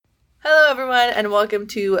everyone, and welcome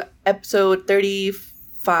to episode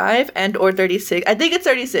 35 and or 36. I think it's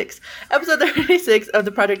 36. Episode 36 of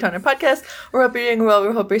the Project Hunter podcast. We hope you're doing well.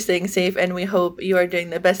 We hope you're staying safe, and we hope you are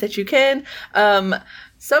doing the best that you can.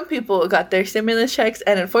 Some people got their stimulus checks,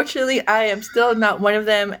 and unfortunately, I am still not one of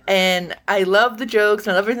them. And I love the jokes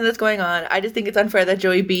and I love everything that's going on. I just think it's unfair that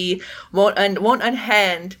Joey B won't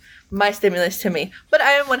unhand my stimulus to me. But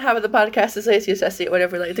I am one half of the podcast, Associate Sassy,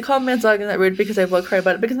 whatever. Like, the comments are that rude because I will cry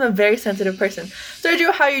about it because I'm a very sensitive person.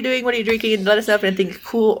 Sergio, how are you doing? What are you drinking? Let us know if anything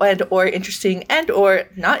cool and or interesting and or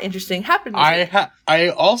not interesting happened. I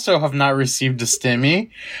also have not received a stimmy,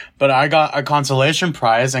 but I got a consolation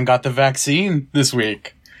prize and got the vaccine this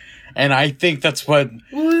week. And I think that's what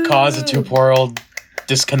caused a 2-world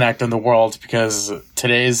disconnect in the world, because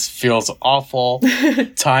today's feels awful.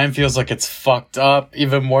 Time feels like it's fucked up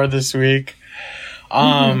even more this week.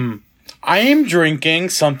 I am drinking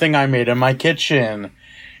something I made in my kitchen.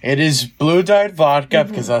 It is blue dyed vodka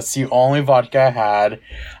because that's the only vodka I had.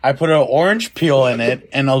 I put an orange peel in it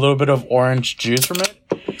and a little bit of orange juice from it.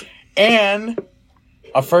 And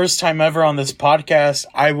a first time ever on this podcast,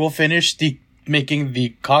 I will finish making the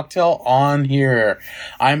cocktail on here.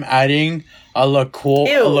 I'm adding a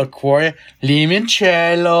liqueur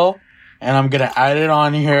limoncello, and I'm gonna add it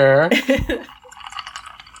on here.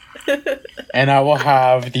 And I will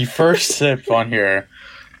have the first sip on here.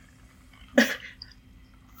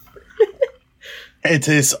 It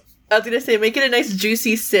is. I was gonna say, make it a nice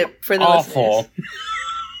juicy sip for the awful.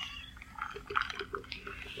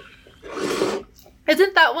 Listeners.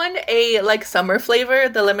 Isn't that one a summer flavor,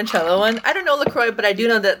 the limoncello one? I don't know LaCroix, but I do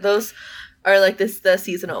know that those are the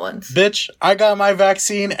seasonal ones. Bitch, I got my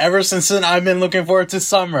vaccine ever since then. I've been looking forward to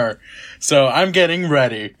summer. So I'm getting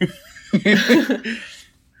ready.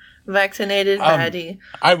 Vaccinated baddie.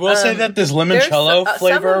 I will say that this limoncello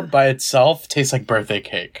flavor by itself tastes like birthday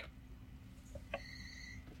cake.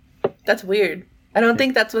 That's weird. I don't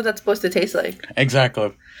think that's what that's supposed to taste like.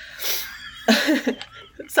 Exactly.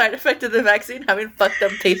 Side effect of the vaccine, having fucked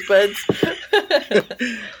up taste buds.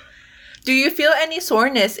 Do you feel any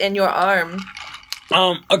soreness in your arm?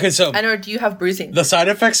 Okay, so... And or do you have bruising? The side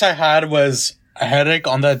effects I had was a headache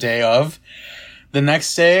on the day of. The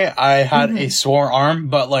next day, I had a sore arm,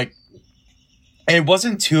 but, it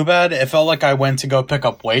wasn't too bad. It felt like I went to go pick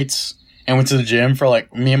up weights and went to the gym for,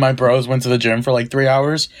 me and my bros went to the gym for, 3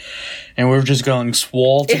 hours. And we were just going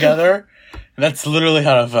swole together. That's literally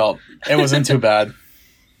how it felt. It wasn't too bad.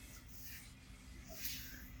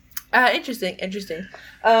 Interesting.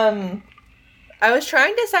 I was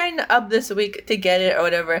trying to sign up this week to get it or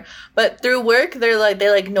whatever, but through work they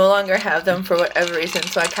no longer have them for whatever reason,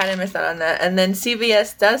 so I kind of missed out on that. And then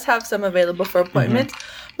CVS does have some available for appointments,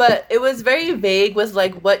 but it was very vague with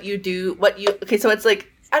what you do, okay, so it's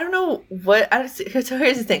I don't know what. So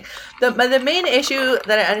here's the thing. The main issue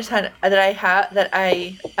that I understand that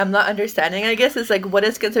I am not understanding, I guess, is what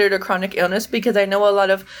is considered a chronic illness, because I know a lot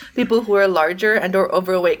of people who are larger and or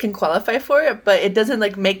overweight can qualify for it, but it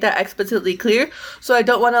doesn't make that explicitly clear. So I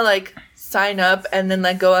don't want to sign up and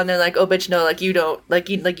then go on there oh bitch no, you don't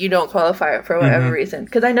you don't qualify for whatever reason,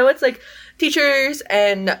 because I know it's teachers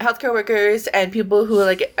and healthcare workers and people who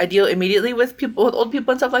I deal immediately with old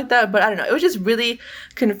people and stuff like that, but I don't know, it was just really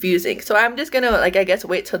confusing. So I'm just gonna I guess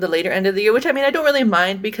wait till the later end of the year, which I mean I don't really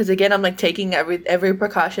mind, because again I'm taking every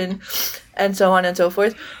precaution and so on and so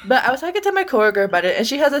forth. But I was talking to my coworker about it, and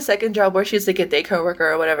she has a second job where she's a daycare worker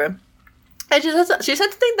or whatever, and she said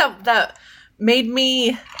something that made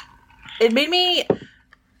me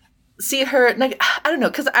see her, I don't know,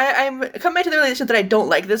 because I'm coming back to the realization that I don't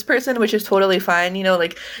like this person, which is totally fine, you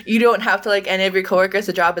don't have to end every coworker. It's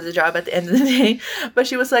a job at the end of the day. But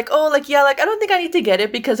she was I don't think I need to get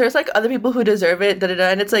it because there's other people who deserve it,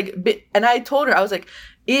 and it's and I told her, I was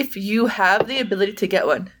if you have the ability to get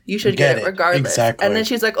one, you should get it regardless. Exactly. And then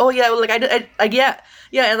she's oh yeah, well, and I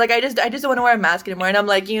just don't want to wear a mask anymore. And I'm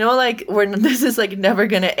this is never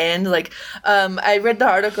gonna end. I read the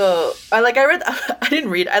article. I read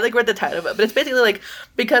the title of it, but it's basically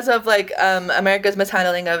because of America's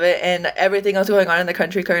mishandling of it and everything else going on in the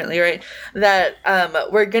country currently, right? That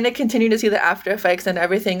we're gonna continue to see the after effects and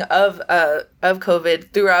everything of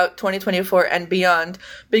COVID throughout 2024 and beyond,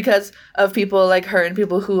 because of people like her and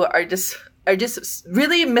people who are just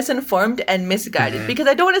really misinformed and misguided. Because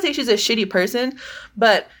I don't want to say she's a shitty person,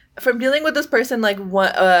 but from dealing with this person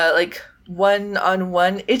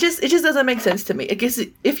one-on-one, it just doesn't make sense to me. I guess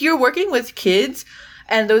if you're working with kids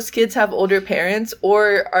and those kids have older parents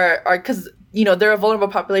or are because they're a vulnerable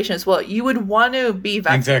population as well. You would want to be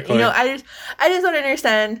vaccinated. Exactly. I just don't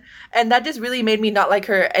understand. And that just really made me not like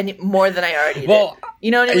her any more than I already did.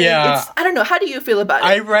 You know what I mean? Yeah. I don't know. How do you feel about it?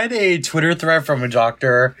 I read a Twitter thread from a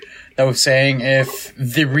doctor that was saying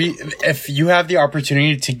if you have the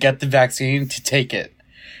opportunity to get the vaccine, to take it.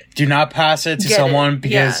 Do not pass it to someone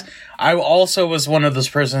because I also was one of those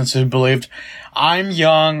persons who believed I'm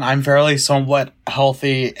young, I'm fairly somewhat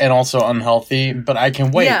healthy and also unhealthy, but I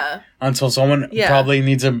can wait until someone probably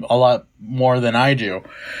needs a lot more than I do.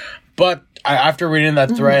 But after reading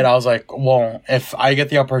that thread, I was like, well, if I get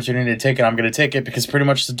the opportunity to take it, I'm going to take it, because pretty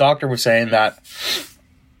much the doctor was saying that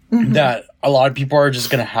that a lot of people are just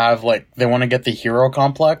going to have, like, they want to get the hero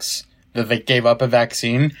complex that they gave up a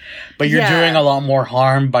vaccine, but you're doing a lot more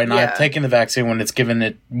harm by not taking the vaccine when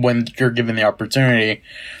you're given the opportunity,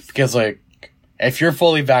 because, like, if you're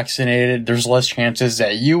fully vaccinated, there's less chances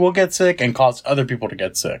that you will get sick and cause other people to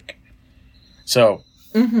get sick. So,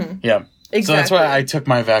 yeah. Exactly. So that's why I took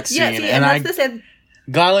my vaccine. And that's the same.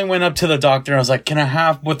 Gladly went up to the doctor and I was like, can I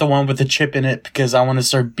have the one with the chip in it? Because I want to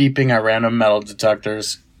start beeping at random metal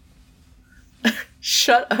detectors.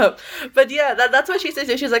 Shut up. But yeah, that's what she says.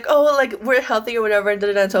 She's like, oh, like, we're healthy or whatever, and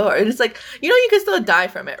da-da-da, and so on. And it's like, you can still die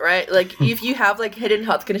from it, right? Like, if you have, like, hidden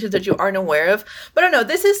health conditions that you aren't aware of. But I don't know,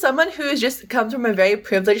 this is someone who just comes from a very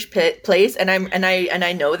privileged place, and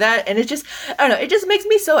I know that, and it just, I don't know, it just makes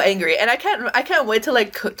me so angry, and I can't wait to,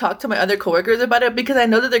 like, talk to my other coworkers about it, because I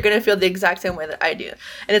know that they're gonna feel the exact same way that I do.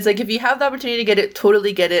 And it's like, if you have the opportunity to get it,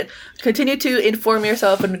 totally get it. Continue to inform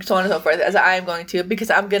yourself and so on and so forth, as I am going to,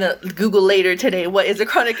 because I'm gonna Google later today what is a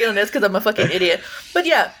chronic illness, because I'm a fucking idiot. But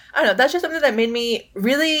yeah, I don't know, that's just something that made me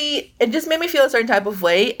it just made me feel a certain type of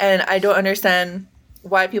way, and I don't understand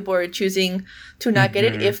why people are choosing to not get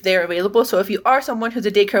it if they're available. So if you are someone who's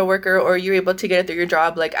a daycare worker, or you're able to get it through your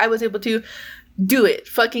job, like I was able to, do it.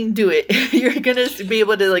 Fucking do it. You're gonna be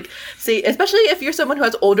able to, like, say, especially if you're someone who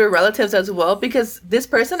has older relatives as well, because this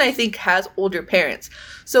person, I think, has older parents.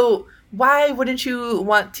 So why wouldn't you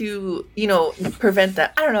want to, prevent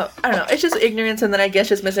that? I don't know. It's just ignorance, and then I guess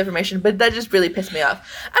just misinformation, but that just really pissed me off.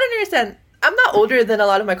 I don't understand. I'm not older than a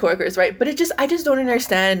lot of my coworkers, right? But I just don't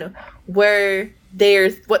understand where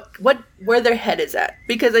where their head is at,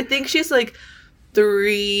 because I think she's like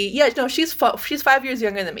 3. Yeah, no, she's 5 years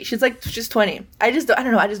younger than me. She's 20. I don't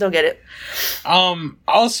know. I just don't get it.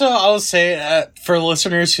 Also, I'll say for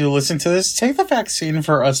listeners who listen to this, take the vaccine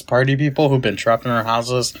for us party people who've been trapped in our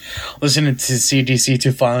houses, listening to CDC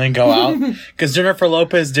to finally go out. Because Jennifer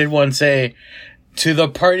Lopez did once say, to the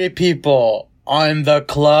party people on the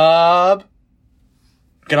club,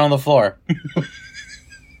 get on the floor.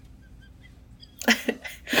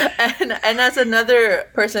 And as another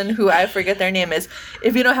person who I forget their name is,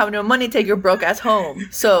 if you don't have no money, take your broke ass home.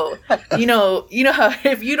 So, you know how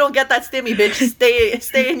if you don't get that stimmy, bitch,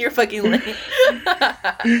 stay in your fucking lane.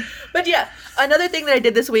 But yeah, another thing that I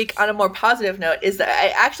did this week on a more positive note is that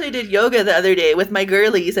I actually did yoga the other day with my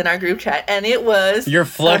girlies in our group chat, and it was You're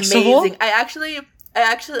flexible? amazing. I actually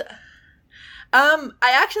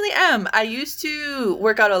am. I used to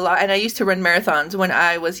work out a lot, and I used to run marathons when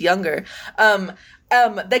I was younger.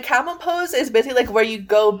 The camel pose is basically like where you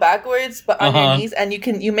go backwards but on your knees, and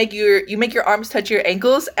you make your arms touch your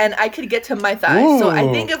ankles, and I could get to my thighs. Ooh. So I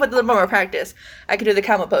think if with a little more practice, I could do the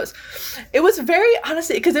camel pose. It was very,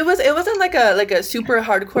 honestly, because it wasn't like a super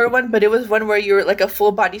hardcore one, but it was one where you're like a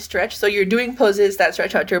full body stretch. So you're doing poses that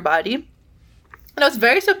stretch out your body. And I was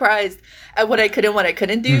very surprised at what I could and what I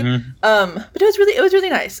couldn't do. But it was really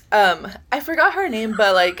nice. I forgot her name,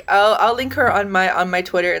 but like I'll link her on my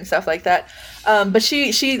Twitter and stuff like that. But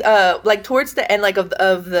she like towards the end, like of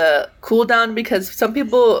the cool down, because some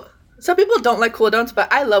people don't like cooldowns,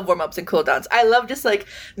 but I love warm-ups and cooldowns. I love just, like,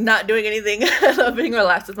 not doing anything. I love being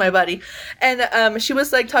relaxed with my body. And she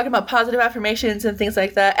was, like, talking about positive affirmations and things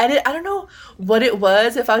like that. And I don't know what it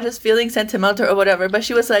was, if I was just feeling sentimental or whatever, but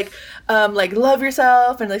she was like, love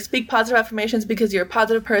yourself and, like, speak positive affirmations because you're a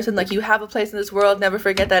positive person. Like, you have a place in this world. Never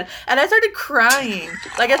forget that. And I started crying.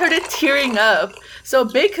 Like, I started tearing up. So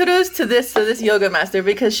big kudos to this yoga master,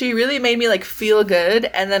 because she really made me, like, feel good.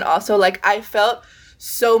 And then also, like, I felt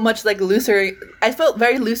so much like looser. I felt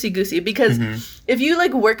very loosey-goosey, because if you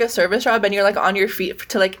like work a service job and you're like on your feet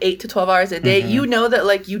to like 8 to 12 hours a day, you know that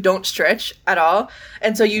like you don't stretch at all,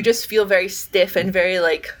 and so you just feel very stiff and very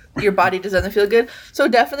like your body just doesn't feel good. So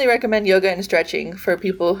definitely recommend yoga and stretching for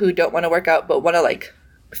people who don't want to work out but want to like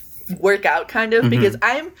work out kind of, because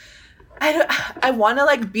I want to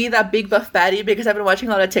like be that big buff baddie, because I've been watching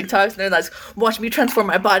a lot of TikToks and they're like, watch me transform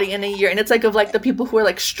my body in a year, and it's like of like the people who are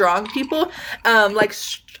like strong people,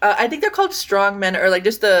 I think they're called strong men, or like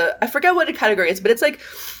just I forget what the category is, but it's like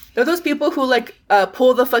they're those people who like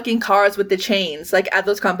pull the fucking cars with the chains like at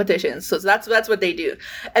those competitions. So that's what they do.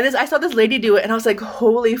 And I saw this lady do it, and I was like,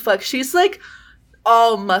 holy fuck, she's like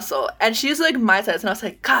all muscle, and she's like my size, and I was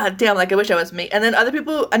like, god damn, like I wish I was me. And then other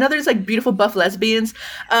people, another's like beautiful buff lesbians.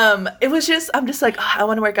 It was just, I'm just like, oh, I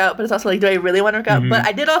want to work out, but it's also like, do I really want to work out? But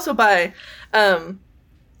I did also buy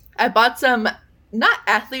I bought some, not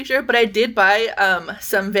athleisure, but I did buy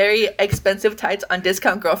some very expensive tights on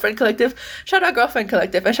discount Girlfriend Collective. Shout out Girlfriend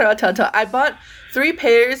Collective and shout out Telltale. I bought 3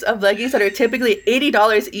 pairs of leggings that are typically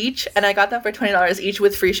 $80 each, and I got them for $20 each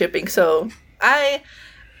with free shipping. So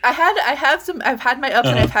I've had my ups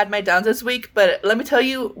and I've had my downs this week, but let me tell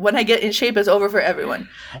you, when I get in shape, it's over for everyone.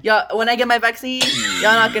 Y'all, when I get my vaccine,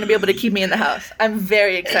 y'all not going to be able to keep me in the house. I'm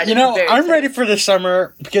very excited. You know, I'm ready for the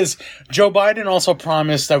summer because Joe Biden also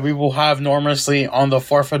promised that we will have normalcy on the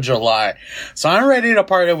 4th of July. So I'm ready to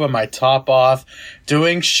party with my top off,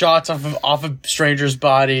 doing shots off of strangers'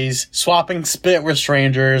 bodies, swapping spit with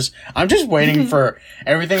strangers. I'm just waiting for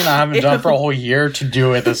everything that I haven't done for a whole year to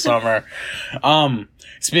do it this summer.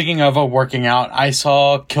 Speaking of working out, I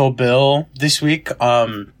saw Kill Bill this week,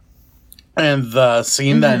 and the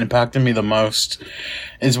scene that impacted me the most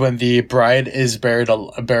is when the bride is buried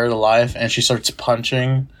alive, and she starts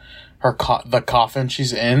punching the coffin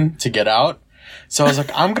she's in to get out. So I was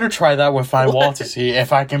like, I'm gonna try that with my wall to see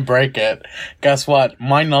if I can break it. Guess what?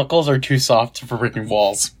 My knuckles are too soft for breaking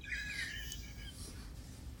walls.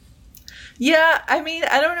 Yeah, I mean,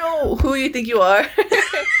 I don't know who you think you are.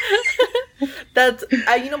 That's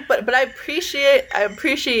but I appreciate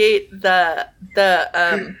the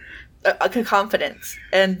confidence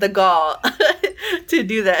and the gall to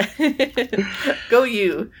do that. Go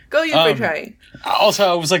you for trying.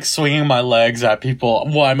 Also, I was like swinging my legs at people.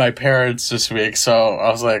 Well, at my parents this week, so I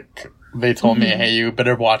was like, they told me, "Hey, you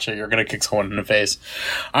better watch it. You're gonna kick someone in the face."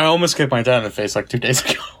 I almost kicked my dad in the face like 2 days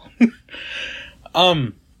ago.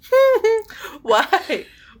 Why?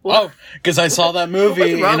 Oh, because I saw that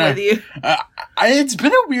movie. What's wrong with you? It's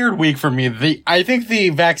been a weird week for me. I think the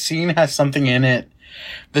vaccine has something in it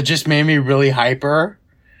that just made me really hyper.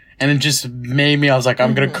 And it just made me, I was like,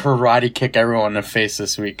 I'm going to karate kick everyone in the face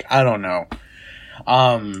this week. I don't know.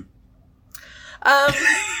 I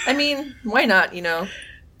mean, why not,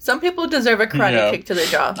 Some people deserve a karate kick to the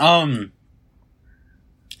jaw.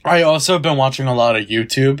 I also been watching a lot of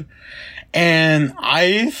YouTube. And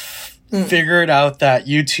I've figured out that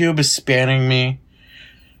YouTube is spamming me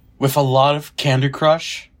with a lot of Candy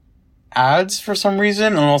Crush ads for some reason,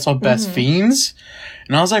 and also Best Fiends.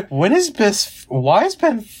 And I was like, why is Best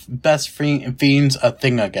Fiends a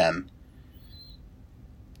thing again?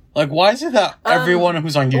 Like, why is it that everyone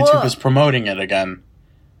who's on YouTube is promoting it again?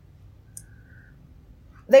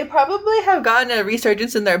 They probably have gotten a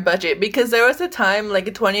resurgence in their budget, because there was a time, like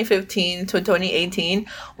 2015 to 2018,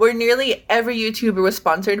 where nearly every YouTuber was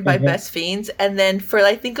sponsored by Best Fiends. And then for,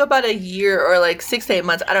 I think, about a year or like 6 to 8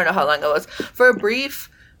 months, I don't know how long it was, for a brief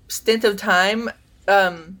stint of time,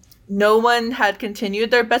 no one had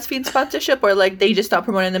continued their Best Fiends sponsorship, or like they just stopped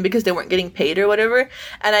promoting them because they weren't getting paid or whatever.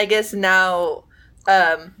 And I guess now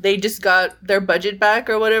they just got their budget back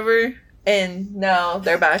or whatever, and now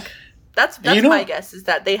they're back. That's my guess, is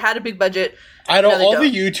that they had a big budget. Out of all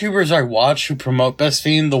the YouTubers I watch who promote Best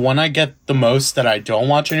Fiend, the one I get the most that I don't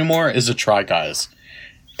watch anymore is the Try Guys.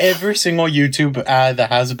 Every single YouTube ad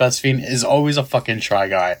that has a Best Fiend is always a fucking Try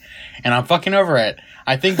Guy. And I'm fucking over it.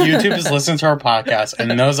 I think YouTube is listening to our podcast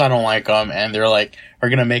and knows I don't like them, and they're like, we're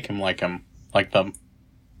gonna make him like them. I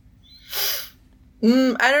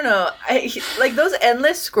don't know. Like those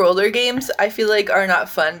endless scroller games, I feel like are not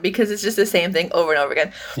fun because it's just the same thing over and over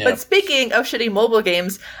again. Yeah. But speaking of shitty mobile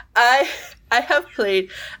games, I have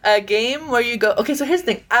played a game where you go, okay, so here's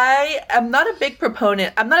the thing. I am not a big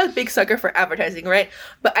proponent. I'm not a big sucker for advertising, right?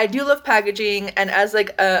 But I do love packaging, and as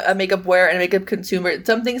like a makeup wearer and a makeup consumer,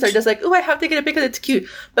 some things are just like, oh, I have to get it because it's cute.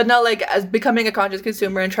 But not like as becoming a conscious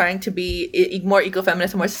consumer and trying to be more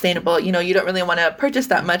eco-feminist and more sustainable. You don't really want to purchase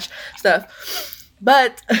that much stuff.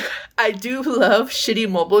 But I do love shitty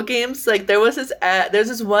mobile games. Like there's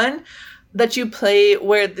this one that you play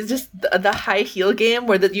where it's just the high heel game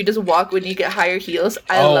where you just walk when you get higher heels.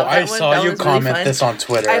 I love that one. I saw you comment really this on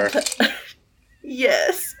Twitter.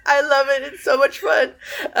 Yes, I love it. It's so much fun.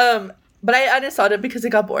 But I uninstalled it because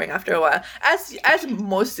it got boring after a while. As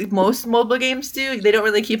most mobile games do, they don't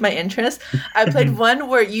really keep my interest. I played one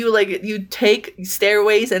where you take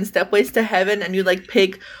stairways and stepways to heaven, and you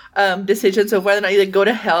pick decisions of whether or not you go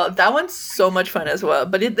to hell. That one's so much fun as well.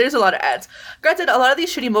 But there's a lot of ads. Granted, a lot of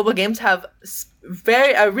these shitty mobile games have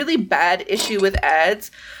a really bad issue with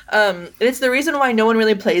ads. And it's the reason why no one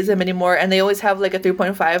really plays them anymore, and they always have a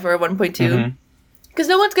 3.5 or a 1.2. Because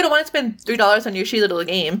no one's going to want to spend $3 on your shitty little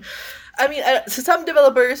game. I mean, so some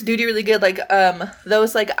developers do really good, like,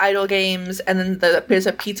 those, like, idle games, and then there's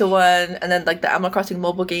a pizza one, and then, like, the Animal Crossing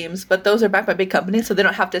mobile games, but those are backed by big companies, so they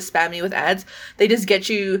don't have to spam you with ads. They just get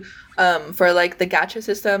you, for, like, the gacha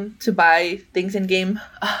system to buy things in-game.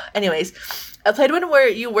 Anyways, I played one where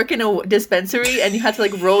you work in a dispensary, and you had to,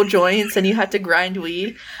 like, roll joints, and you had to grind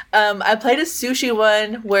weed. I played a sushi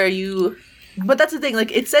one where but that's the thing,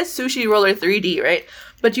 like, it says Sushi Roller 3D, right?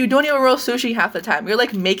 But you don't even roll sushi half the time. You're,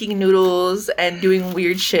 like, making noodles and doing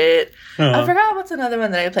weird shit. I forgot what's another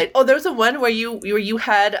one that I played. Oh, there was a one where you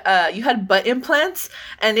had butt implants,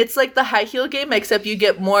 and it's like the high heel game, except you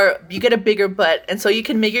get a bigger butt, and so you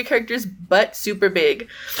can make your character's butt super big.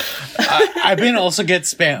 I've been also get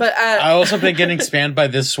spammed. But I also been getting spammed by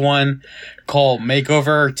this one called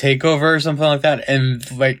Makeover Takeover or something like that, and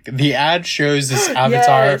like the ad shows this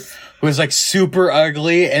avatar who is like super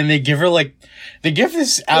ugly, and they give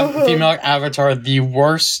this female avatar the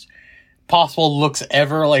worst possible looks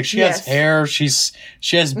ever. Like, she has hair, she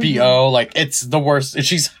has BO, like, it's the worst.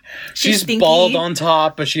 She's bald on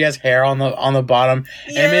top, but she has hair on the bottom.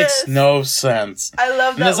 It makes no sense. I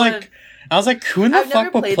love that one. I was like, who in the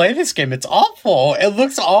fuck will play this game? It's awful. It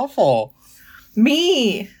looks awful.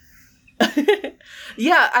 Me.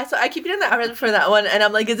 Yeah, I keep getting the ad for that one, and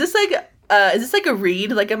I'm like, is this like a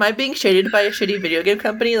read? Like, am I being shaded by a shitty video game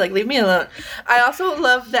company? Like, leave me alone. I also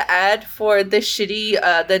love the ad for the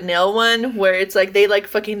shitty, the nail one, where it's like, they, like,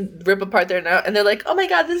 fucking rip apart their nail, and they're like, oh my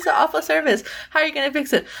god, this is an awful service. How are you gonna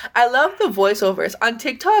fix it? I love the voiceovers. On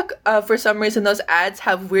TikTok, for some reason, those ads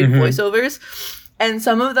have weird voiceovers, and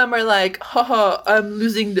some of them are like, haha, I'm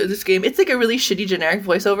losing this game. It's like a really shitty generic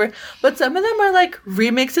voiceover, but some of them are like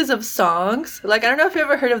remixes of songs. Like, I don't know if you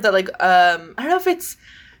ever heard of that, like, I don't know if it's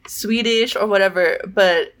Swedish or whatever,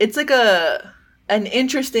 but it's like an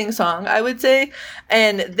interesting song, I would say,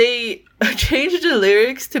 and they changed the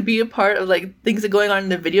lyrics to be a part of like things that are going on in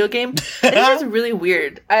the video game. And it's just really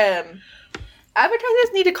weird.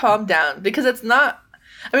 Advertisers need to calm down, because it's not,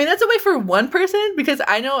 I mean, that's a way for one person, because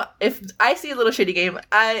I know if I see a little shitty game,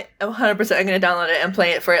 I am 100% going to download it and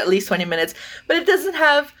play it for at least 20 minutes, but it doesn't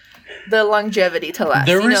have the longevity to last,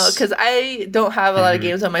 because I don't have a lot of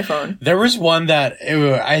games on my phone. There was one that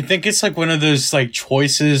I think it's like one of those like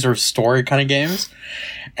choices or story kind of games,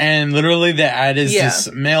 and literally the ad is this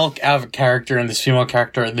male character and this female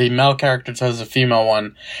character. The male character tells the female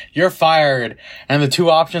one, "You're fired," and the two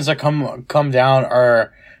options that come down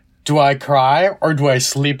are, do I cry or do I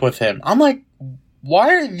sleep with him? I'm like,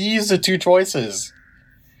 why are these the two choices?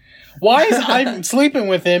 Why is I'm sleeping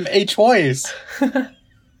with him a choice?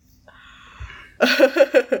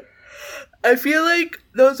 I feel like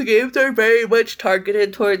those games are very much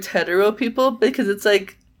targeted towards hetero people, because it's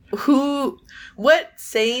like, what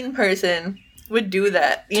sane person would do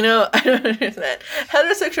that? You know, I don't understand.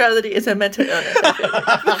 Heterosexuality is a mental illness.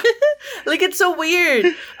 Like, it's so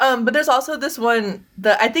weird. But there's also this one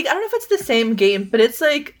that I don't know if it's the same game, but it's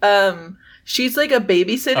like, she's like a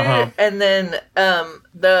babysitter, and then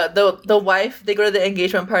the wife, they go to the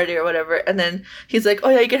engagement party or whatever, and then he's like, oh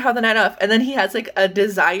yeah, you can have the night off, and then he has like a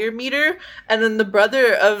desire meter, and then the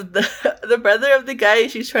brother of the guy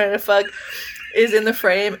she's trying to fuck is in the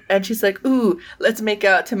frame, and she's like, ooh, let's make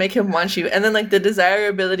out to make him want you, and then like the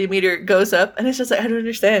desirability meter goes up, and it's just like, I don't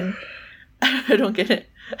understand. I don't get it.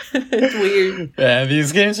 It's weird. Yeah,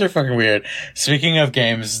 these games are fucking weird. Speaking of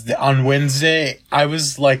games, on Wednesday I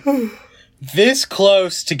was like this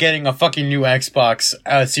close to getting a fucking new Xbox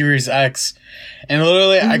Series X, and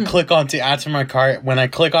literally I click on to add to my cart. When I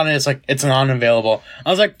click on it, it's like, it's not available. I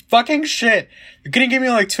was like, fucking shit, you're gonna give me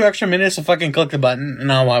like 2 extra minutes to fucking click the button, and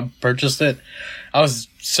now I purchased it. I was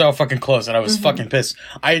so fucking close, and I was fucking pissed.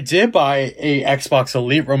 I did buy a Xbox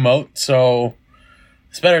Elite remote, so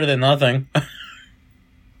it's better than nothing.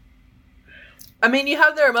 I mean, you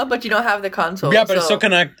have the remote, but you don't have the console. Yeah, but it's still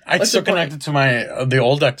connected to the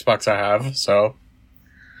old Xbox I have, so.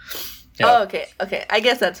 Yeah. Oh, okay. I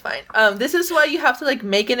guess that's fine. This is why you have to like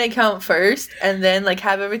make an account first, and then like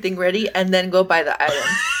have everything ready, and then go buy the item.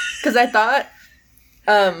 Because I thought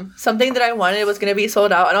something that I wanted was gonna be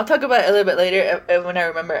sold out, and I'll talk about it a little bit later when I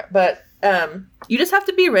remember. But you just have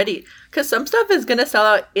to be ready, because some stuff is gonna sell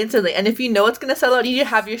out instantly, and if you know it's gonna sell out, you need to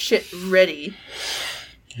have your shit ready.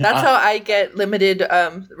 That's how I get limited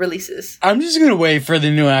releases. I'm just going to wait for the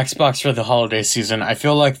new Xbox for the holiday season. I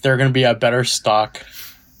feel like they're going to be a better stock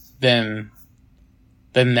than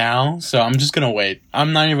now, so I'm just going to wait.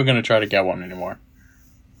 I'm not even going to try to get one anymore.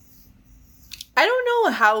 I don't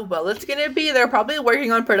know how well it's going to be. They're probably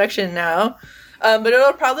working on production now. But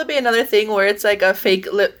it'll probably be another thing where it's like a fake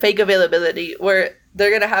availability, where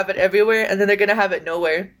they're gonna have it everywhere and then they're gonna have it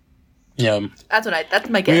nowhere. Yeah. That's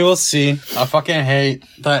my guess. We will see. I fucking hate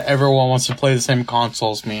that everyone wants to play the same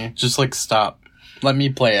console as me. Just, like, stop. Let me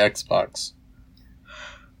play Xbox.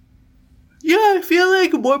 Yeah, I feel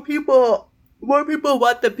like more people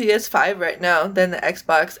want the PS5 right now than the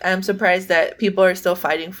Xbox. I'm surprised that people are still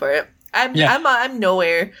fighting for it. I'm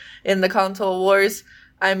nowhere in the console wars.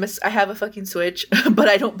 I have a fucking Switch, but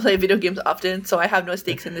I don't play video games often, so I have no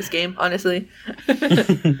stakes in this game, honestly.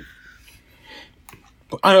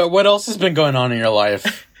 What else has been going on in your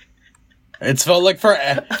life? It's felt like for...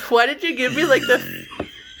 Why did you give me, like,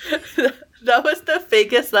 that was the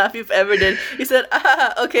fakest laugh you've ever did. You said,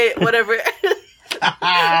 okay, whatever.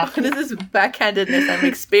 What is this backhandedness I'm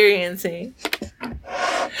experiencing?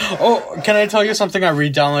 Oh, can I tell you something I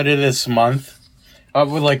re-downloaded this month?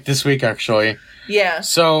 This week, actually. Yeah.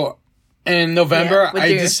 So, in November, I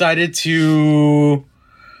decided to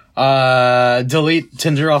delete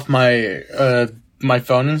Tinder off my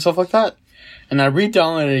phone and stuff like that. And I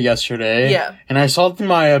re-downloaded it yesterday. Yeah. And I saw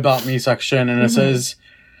my About Me section, and it says...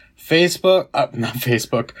 not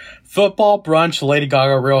Facebook. Football, brunch, Lady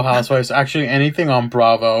Gaga, Real Housewives, actually anything on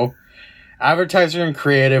Bravo. Advertiser and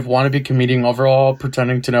creative, wannabe comedian, overall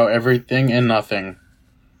pretending to know everything and nothing.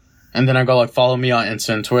 And then I go follow me on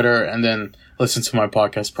Insta and Twitter, and then listen to my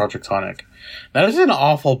podcast, Project Tonic. That is an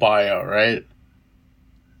awful bio, right?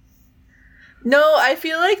 No, I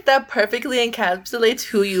feel like that perfectly encapsulates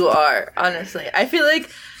who you are, honestly. I feel like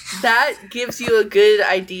that gives you a good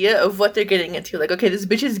idea of what they're getting into. Like, okay, this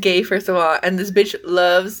bitch is gay, first of all, and this bitch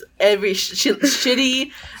loves every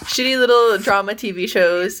shitty little drama TV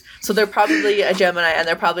shows. So they're probably a Gemini, and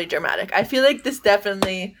they're probably dramatic. I feel like this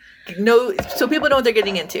definitely so people know what they're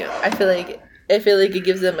getting into. I feel like it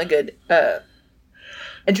gives them a good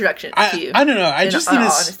introduction to you. I don't know. I just need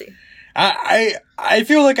honesty. I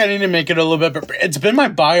feel like I need to make it a little bit better. It's been my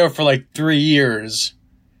bio for 3 years.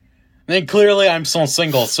 And clearly I'm still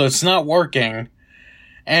single, so it's not working.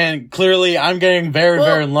 And clearly I'm getting very,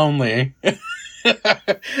 very lonely.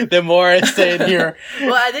 The more I stay in here.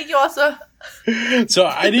 Well, I think you also... So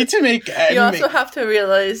I need to make... You also have to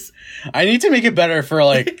realize... I need to make it better for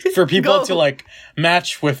for people to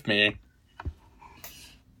match with me.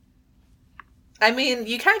 I mean,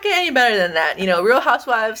 you can't get any better than that. Real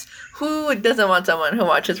Housewives, who doesn't want someone who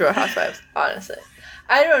watches Real Housewives, honestly?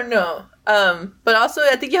 I don't know. But also,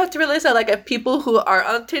 I think you have to realize that, people who are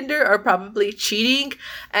on Tinder are probably cheating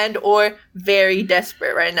and or very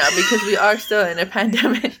desperate right now because we are still in a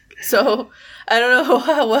pandemic. So, I don't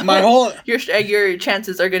know what your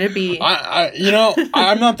chances are going to be.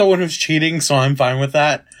 I'm not the one who's cheating, so I'm fine with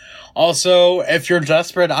that. Also, if you're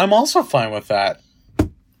desperate, I'm also fine with that.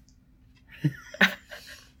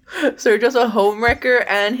 So you're just a homewrecker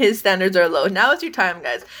and his standards are low. Now is your time,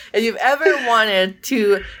 guys. If you've ever wanted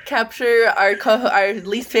to capture our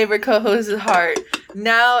least favorite co-host's heart,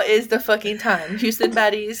 now is the fucking time. Houston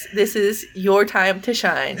baddies, this is your time to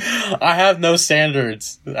shine. I have no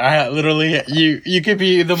standards. I literally, you could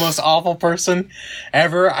be the most awful person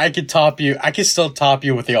ever. I could still top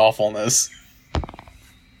you with the awfulness.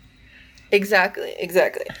 Exactly.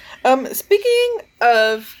 Speaking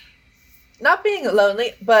of not being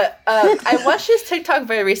lonely, but I watched this TikTok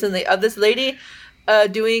very recently of this lady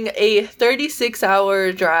doing a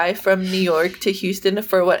 36-hour drive from New York to Houston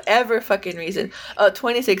for whatever fucking reason.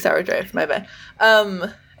 26-hour drive, my bad.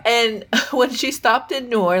 And when she stopped in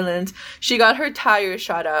New Orleans, she got her tires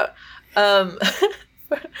shot out. And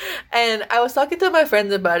I was talking to my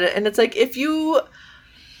friends about it, and it's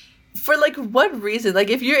for what reason?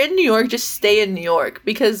 If you're in New York, just stay in New York,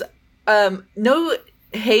 because no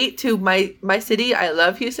hate to my city, I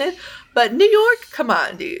love Houston, but New York, come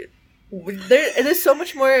on, dude. There's so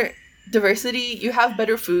much more diversity. You have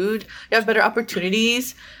better food, you have better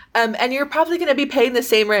opportunities, and you're probably gonna be paying the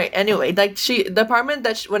same rent anyway. The apartment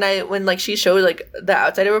that when she showed the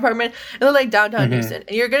outside of her apartment, it looked like downtown Houston,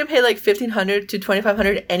 and you're gonna pay $1,500 to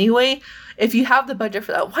 $2,500 anyway. If you have the budget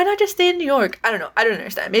for that, why not just stay in New York? I don't know. I don't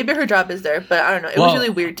understand. Maybe her job is there, but I don't know. It was really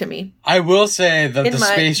weird to me. I will say that the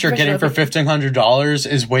space you're getting for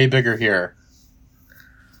 $1,500 is way bigger here.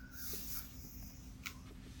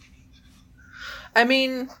 I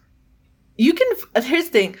mean, you can... Here's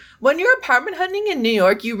the thing. When you're apartment hunting in New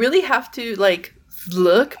York, you really have to,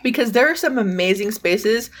 look, because there are some amazing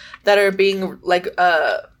spaces that are being,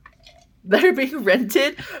 that are being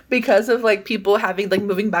rented because of like people having like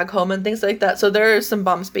moving back home and things like that. So there are some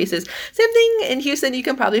bomb spaces. Same thing in Houston. You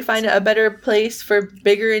can probably find a better place for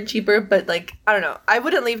bigger and cheaper, but like I don't know. I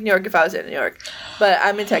wouldn't leave New York if I was in New York, but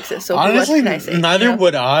I'm in Texas, so honestly, what can I say, neither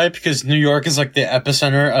would I, because New York is like the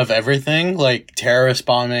epicenter of everything, like terrorist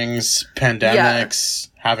bombings, pandemics,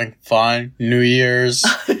 having fun, New Year's,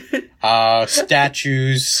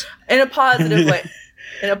 statues, in a positive way.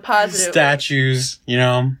 In a positive statues, way. You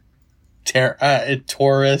know.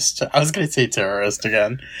 Tourist. I was gonna say terrorist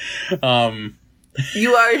again. You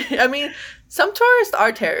are. I mean, some tourists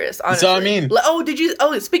are terrorists. Honestly. So I mean, did you?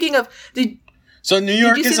 Oh, speaking of, so New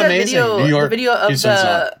York is amazing. New York, the video of Houston's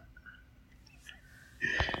the.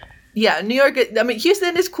 Yeah, New York. I mean,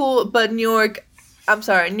 Houston is cool, but New York. I'm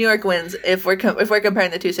sorry, New York wins if we're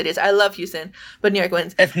comparing the two cities. I love Houston, but New York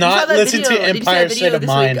wins. If not, listen to Empire State of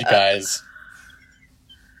Mind, guys.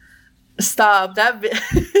 Stop that.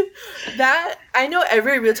 That I know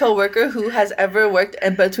every retail worker who has ever worked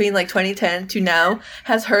in between like 2010 to now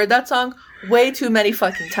has heard that song way too many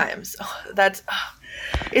fucking times.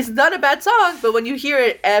 It's not a bad song, but when you hear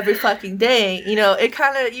it every fucking day, you know, you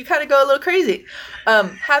kind of go a little crazy.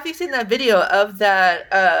 Have you seen that video of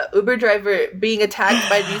that Uber driver being attacked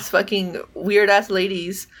by these fucking weird ass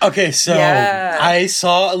ladies? Okay, so I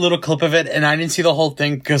saw a little clip of it, and I didn't see the whole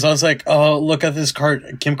thing because I was like, oh, look at this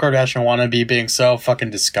Kim Kardashian wannabe being so fucking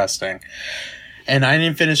disgusting. And I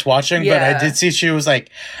didn't finish watching, but I did see she was like,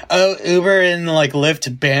 oh, Uber and like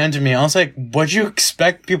Lyft banned me. I was like, what'd you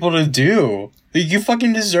expect people to do? You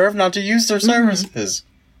fucking deserve not to use their services.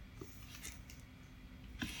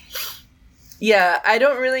 Yeah, I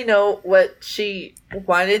don't really know what she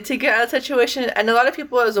wanted to get out of the situation. And a lot of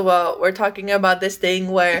people as well were talking about this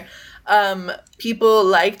thing where people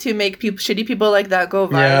like to make shitty people like that go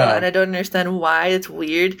viral. And I don't understand why. It's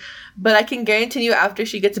weird. But I can guarantee you after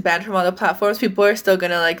she gets banned from all the platforms, people are still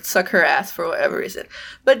gonna like suck her ass for whatever reason.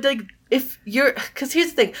 But like, because here's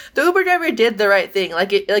the thing, the Uber driver did the right thing.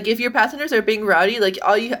 Like if your passengers are being rowdy, like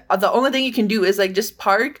the only thing you can do is like just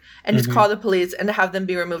park and just call the police and have them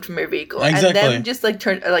be removed from your vehicle. Exactly. And then just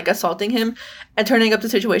like assaulting him and turning up the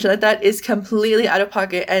situation like that is completely out of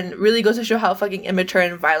pocket and really goes to show how fucking immature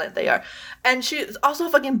and violent they are. And she's also a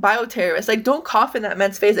fucking bioterrorist. Like, don't cough in that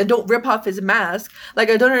man's face and don't rip off his mask. Like,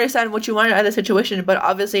 I don't understand what you wanted out of the situation, but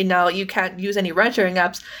obviously now you can't use any ride-sharing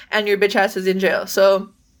apps and your bitch ass is in jail. So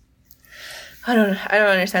I don't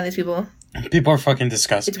understand these people. People are fucking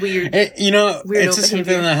disgusting. It's weird. It's just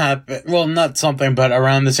something that happened. Well, not something, but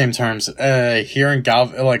around the same terms. Here in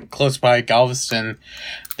close by Galveston,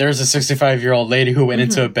 there's a 65-year-old lady who went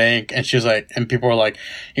into a bank, and she was like, and people were like,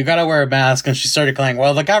 "You gotta wear a mask," and she started crying.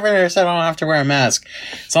 Well, the governor said I don't have to wear a mask.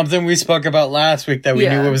 Something we spoke about last week that we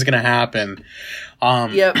knew what was gonna happen.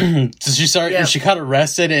 So she started, and she got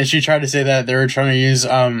arrested, and she tried to say that they were trying to use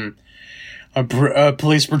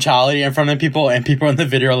police brutality in front of people, and people in the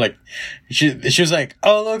video are like, she was like,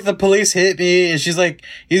 "Oh, look, the police hit me," and she's like,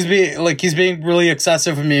 he's being really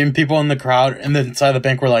excessive with me, and people in the crowd and inside the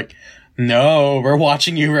bank were like, "No, we're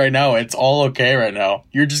watching you right now. It's all okay right now.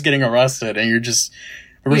 You're just getting arrested and you're just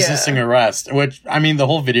resisting arrest." Which, I mean, the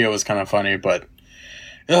whole video was kind of funny, but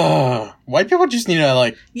white people just need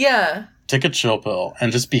to take a chill pill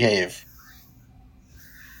and just behave.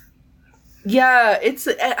 Yeah, it's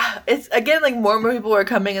again, like, more and more people are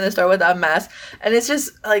coming in the store without masks, and it's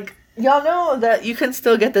just like, y'all know that you can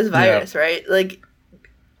still get this virus, right? Like,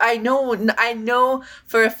 I know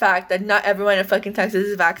for a fact that not everyone in fucking Texas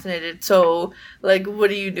is vaccinated, so, like, what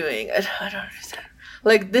are you doing? I don't understand.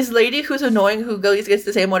 Like, this lady who's annoying, who gets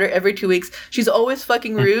the same order every 2 weeks, she's always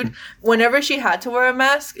fucking rude. Whenever she had to wear a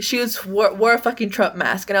mask, she wore a fucking Trump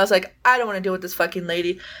mask. And I was like, I don't want to deal with this fucking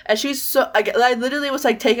lady. And she's so... I literally was,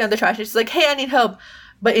 like, taking out the trash. And she's like, "Hey, I need help."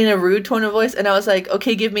 But in a rude tone of voice. And I was like,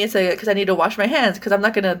 okay, give me a second, because I need to wash my hands, because I'm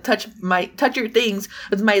not going to touch your things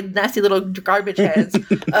with my nasty little garbage hands.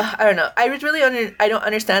 I don't know. I don't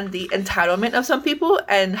understand the entitlement of some people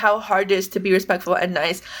and how hard it is to be respectful and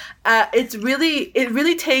nice. It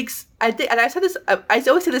really takes, I think, and I said this, I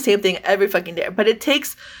always say the same thing every fucking day, but it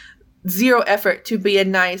takes zero effort to be a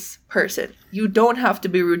nice person. You don't have to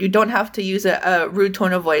be rude. You don't have to use a rude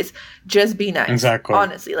tone of voice. Just be nice. Exactly.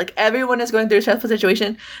 Honestly, like, everyone is going through a stressful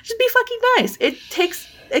situation. Just be fucking nice.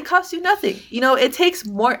 It costs you nothing. You know, it takes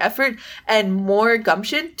more effort and more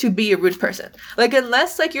gumption to be a rude person. Like,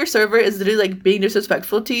 unless, like, your server is literally, like, being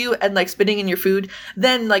disrespectful to you and, like, spitting in your food,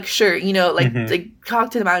 then, like, sure, you know, like, like, talk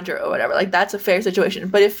to the manager or whatever. Like, that's a fair situation.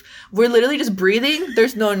 But if we're literally just breathing,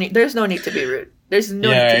 there's no need to be rude. There's no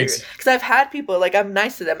need to be rude. Because I've had people, like, I'm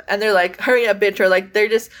nice to them, and they're like, hurry up, bitch, or, like, they're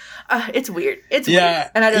just, it's weird. It's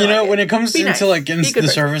weird. And I don't like when it comes into, nice. Like, in the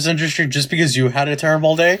service industry, just because you had a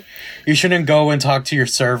terrible day, you shouldn't go and talk to your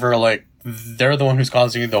server like they're the one who's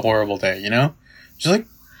causing you the horrible day, you know? Just,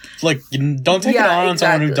 like, don't take it on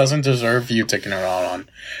someone who doesn't deserve you taking it on.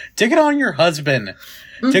 Take it on your husband.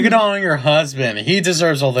 Mm-hmm. Take it on your husband. He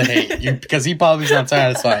deserves all the hate because he probably is not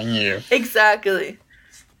satisfying you. Exactly.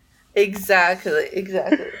 Yeah,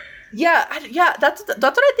 that's what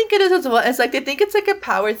I think it is as well. It's like they think it's like a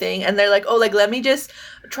power thing, and they're like, oh, like, let me just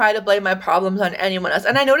try to blame my problems on anyone else.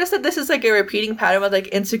 And I noticed that this is like a repeating pattern with like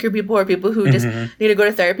insecure people or people who just need to go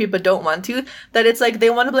to therapy but don't want to. That it's like they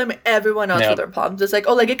want to blame everyone else for their problems. It's like,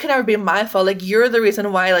 oh, like, it can never be my fault. Like, you're the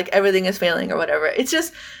reason why like everything is failing or whatever. It's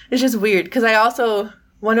just weird because I also.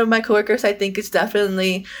 One of my coworkers, I think, is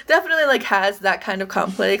definitely like has that kind of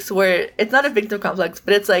complex where it's not a victim complex,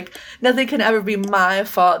 but it's like nothing can ever be my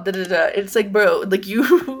fault. It's like, bro, like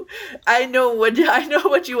I know what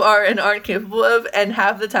you are and aren't capable of, and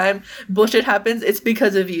half the time bullshit happens. It's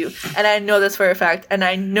because of you, and I know this for a fact, and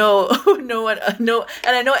I know and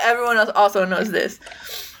I know everyone else also knows this.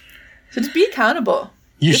 So just be accountable.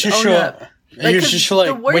 You should show up. Like, you should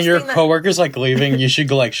like when your coworker's like leaving, you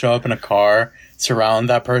should like show up in a car. Surround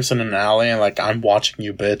that person in an alley and like, I'm watching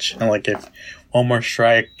you, bitch. And like, if one more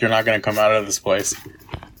strike, you're not gonna come out of this place.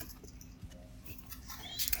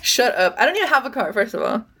 Shut up. I don't even have a car, first of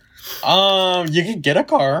all. You can get a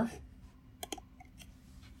car.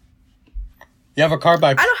 You have a car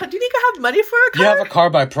by... do you think I have money for a car? You have a car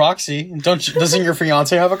by proxy. Doesn't your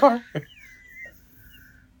fiance have a car?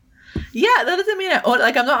 Yeah, that doesn't mean I own it.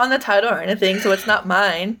 Like, I'm not on the title or anything, so it's not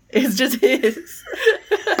mine. It's just his.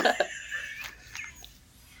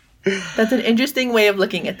 That's an interesting way of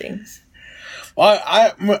looking at things. Well,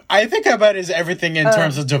 I think about it as everything in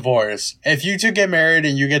terms of divorce. If you two get married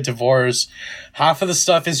and you get divorced, half of the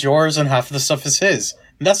stuff is yours and half of the stuff is his.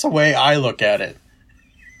 And that's the way I look at it.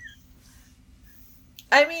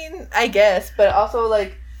 I mean, I guess, but also,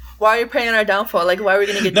 like, why are you praying on our downfall? Like, why are we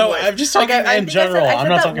going to get divorced? No, I'm just talking in general. I'm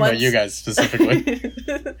not talking about you guys specifically.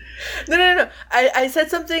 No. I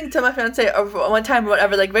said something to my fiance one time or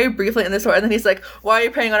whatever, like, very briefly in the store, and then he's like, why are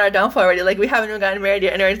you praying on our downfall already? Like, we haven't even gotten married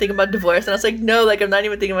yet, and you're thinking about divorce. And I was like, no, like, I'm not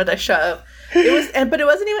even thinking about that. Shut up. But it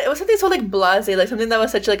wasn't even, it was something so, like, blasé, like, something that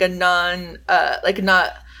was such, like, a non-issue.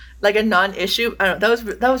 I don't know.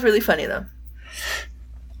 That was really funny, though.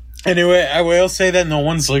 Anyway, I will say that no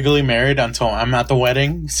one's legally married until I'm at the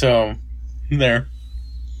wedding, so there.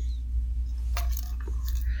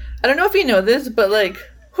 I don't know if you know this, but like,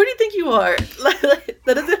 who do you think you are? Like,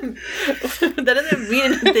 that doesn't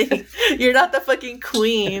mean anything. You're not the fucking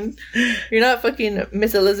queen. You're not fucking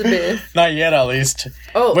Miss Elizabeth. Not yet, at least.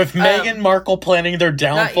 Oh, with Meghan Markle planning their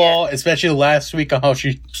downfall, especially last week on how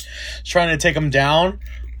she's trying to take them down,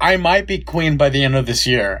 I might be queen by the end of this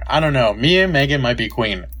year. I don't know. Me and Meghan might be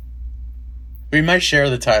queen. We might share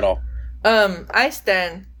the title. I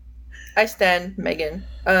stand Meghan.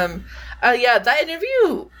 Yeah, that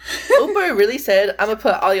interview, Oprah really said, I'm gonna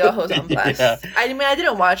put all y'all hoes on blast. Yeah. I mean, I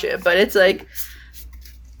didn't watch it, but it's like,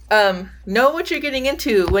 know what you're getting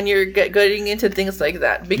into when you're getting into things like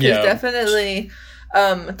that. Because definitely,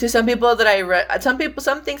 to some people that I read, some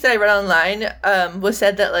things that I read online, was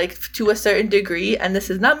said that, like, to a certain degree, and this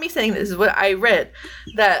is not me saying this is what I read,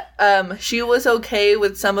 that she was okay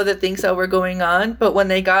with some of the things that were going on, but when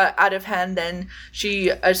they got out of hand, then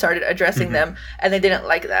she started addressing them, and they didn't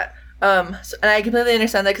like that. And I completely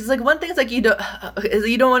understand that, because, like, one thing is, like, you don't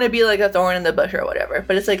want to be, like, a thorn in the bush or whatever,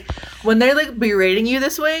 but it's, like, when they're, like, berating you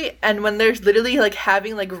this way, and when they're literally, like,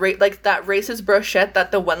 having, like, like, that racist brochette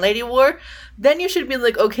that the one lady wore, then you should be,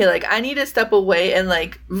 like, okay, like, I need to step away and,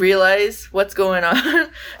 like, realize what's going on,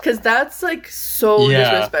 because that's, like, so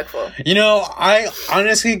disrespectful. You know, I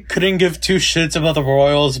honestly couldn't give two shits about the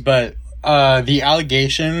royals, but, the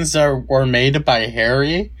allegations that were made by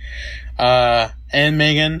Harry, and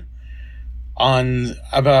Meghan,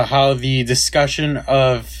 about how the discussion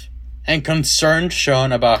of and concern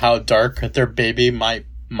shown about how dark their baby might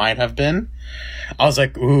have been. I was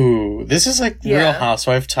like, ooh, this is like Real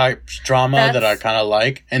Housewife type drama that I kind of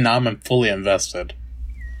like, and now I'm fully invested.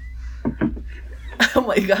 Oh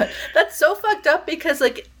my god, that's so fucked up, because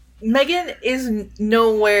like Meghan is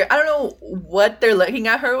nowhere. I don't know what they're looking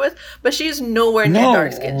at her with, but she's nowhere near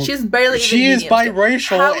dark skin. She's barely. She is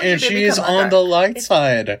biracial, and she is on the light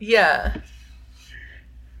side.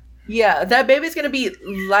 Yeah, that baby's gonna be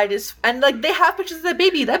light as, and like they have pictures of that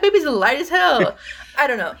baby. That baby's light as hell. I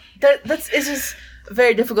don't know. It's just a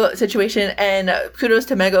very difficult situation. And kudos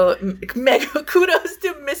to kudos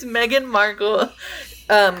to Miss Meghan Markle.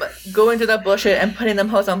 going through that bullshit and putting them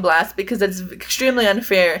hoes on blast because it's extremely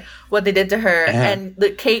unfair what they did to her. And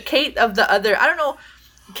the Kate of the other, I don't know,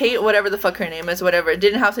 Kate, whatever the fuck her name is, whatever,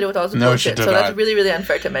 didn't have to do with all this bullshit. So that's really, really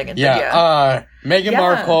unfair to Meghan. Yeah, Meghan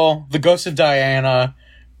Markle, the Ghost of Diana,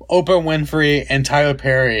 Oprah Winfrey, and Tyler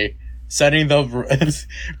Perry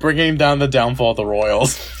bringing down the downfall of the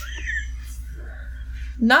royals.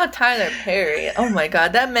 Not Tyler Perry. Oh my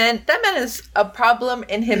god, that man is a problem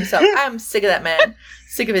in himself. I'm sick of that man.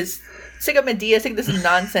 Sick of Medea, sick of this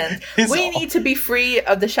nonsense. We need to be free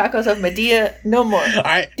of the shackles of Medea. No more.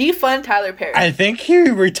 Defund Tyler Perry. I think he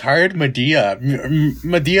retired Medea.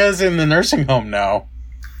 Medea's in the nursing home now.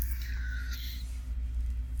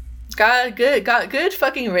 Got good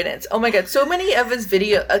fucking riddance. Oh my god, so many of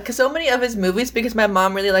his movies, because my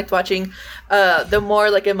mom really liked watching the more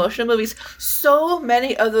like emotional movies. So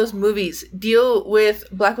many of those movies deal with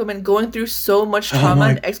Black women going through so much trauma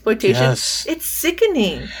and exploitation. Yes. It's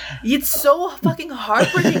sickening. It's so fucking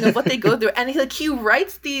heartbreaking of what they go through, and he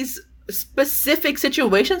writes these specific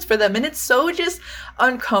situations for them, and it's so just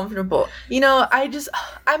uncomfortable.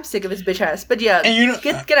 I'm sick of his bitch ass. But yeah, and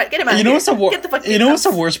get him out. Get the fuck. What's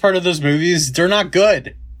the worst part of those movies? They're not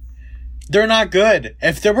good. They're not good.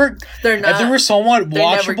 If they were somewhat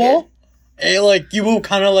watchable, you will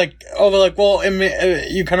kind of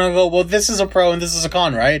you kind of go, well, this is a pro and this is a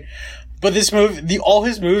con, right? But this movie, all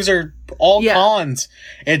his moves are all cons.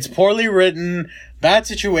 It's poorly written. Bad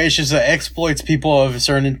situations that exploits people of a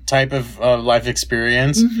certain type of life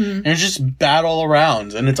experience. Mm-hmm. And it's just bad all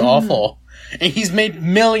around. And it's awful. And he's made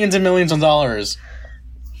millions and millions of dollars.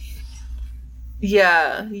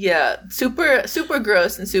 Yeah. Super, super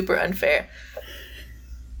gross and super unfair.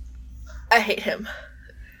 I hate him.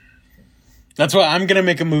 That's why I'm going to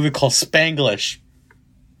make a movie called Spanglish.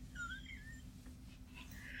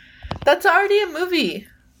 That's already a movie.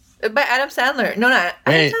 By Adam Sandler. No, not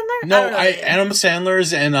Adam Sandler? No, Adam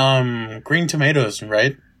Sandler's and Green Tomatoes,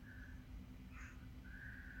 right?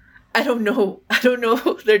 I don't know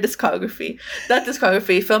their discography. Not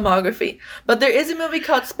discography, filmography. But there is a movie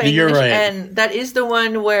called Spanglish, You're right. And that is the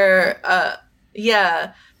one where,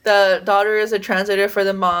 the daughter is a translator for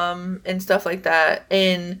the mom and stuff like that.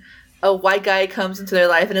 And a white guy comes into their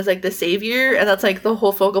life and is like the savior, and that's like the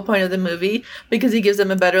whole focal point of the movie because he gives them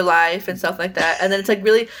a better life and stuff like that. And then it's like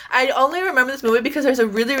really, I only remember this movie because there's a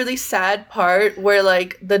really, really sad part where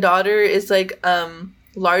like the daughter is like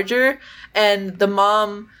larger, and the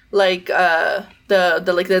mom the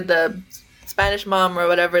Spanish mom or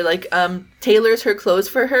whatever tailors her clothes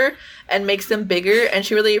for her and makes them bigger, and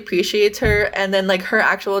she really appreciates her. And then like her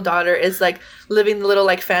actual daughter is like living the little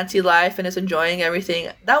like fancy life and is enjoying everything.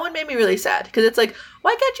 That one made me really sad because it's like,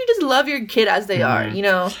 why can't you just love your kid as they are,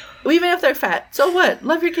 even if they're fat? So what?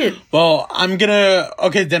 Love your kid. Well, I'm gonna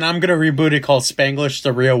reboot it called Spanglish: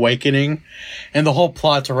 The Reawakening, and the whole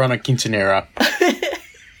plot to run a quinceanera.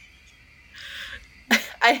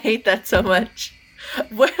 I hate that so much.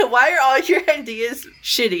 Why are all your ideas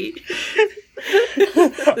shitty?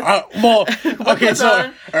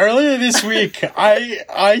 So earlier this week,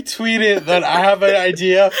 I tweeted that I have an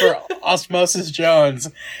idea for Osmosis Jones,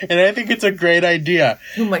 and I think it's a great idea.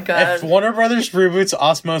 Oh my god! If Warner Brothers reboots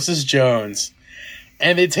Osmosis Jones,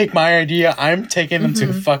 and they take my idea, I'm taking them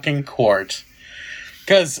to fucking court.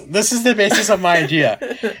 Because this is the basis of my idea.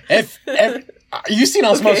 If you've seen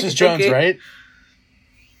Osmosis Jones, right?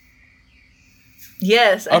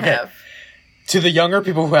 Yes, I have. To the younger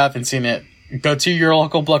people who haven't seen it, go to your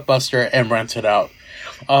local Blockbuster and rent it out.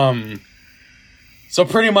 So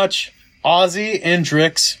pretty much, Ozzy and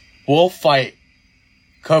Drix will fight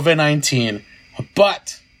COVID-19,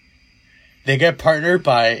 but they get partnered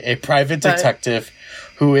by a private detective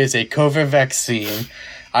who is a COVID vaccine,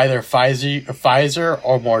 either Pfizer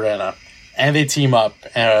or Moderna. And they team up,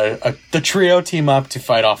 the trio team up to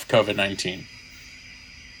fight off COVID-19.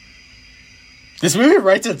 This movie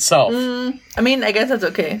writes itself. I mean, I guess that's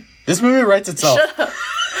okay. This movie writes itself.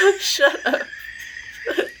 Shut up.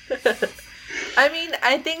 I mean,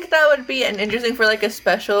 I think that would be an interesting for like a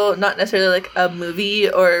special, not necessarily like a movie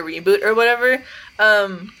or a reboot or whatever.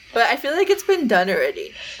 But I feel like it's been done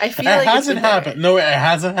already. It hasn't happened. No, it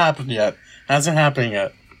hasn't happened yet. Hasn't happened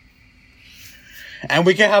yet. And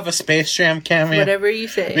we could have a Space Jam cameo. Whatever you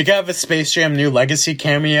say. We could have a Space Jam New Legacy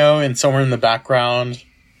cameo and somewhere in the background.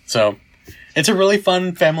 So it's a really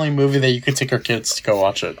fun family movie that you could take your kids to go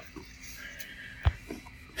watch it.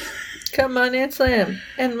 Come on and slam,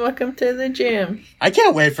 and welcome to the gym. I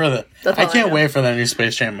can't wait for the new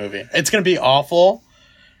Space Jam movie. It's gonna be awful.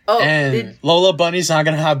 Lola Bunny's not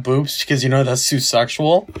gonna have boobs because that's too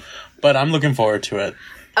sexual. But I'm looking forward to it.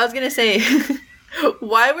 I was gonna say,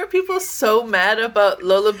 Why were people so mad about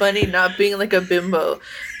Lola Bunny not being like a bimbo?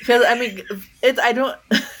 Because I mean, I don't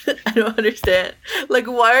I don't understand. Like,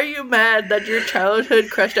 why are you mad that your childhood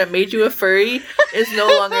crush that made you a furry is no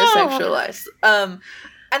longer sexualized? And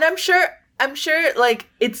I'm sure like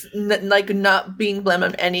it's like not being blamed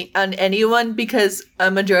on anyone, because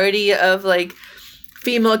a majority of like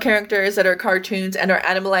female characters that are cartoons and are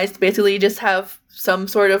animalized basically just have some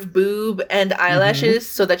sort of boob and eyelashes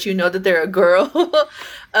so that you know that they're a girl.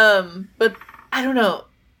 But I don't know.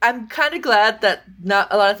 I'm kind of glad that not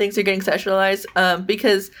a lot of things are getting sexualized,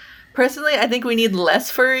 because personally I think we need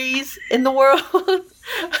less furries in the world.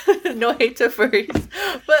 No hate to furries.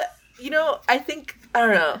 But, you know, I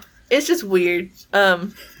don't know. It's just weird. Grow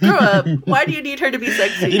up. Why do you need her to be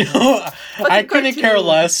sexy? You know, I couldn't care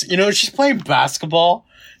less. You know, she's playing basketball.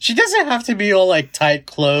 She doesn't have to be all like tight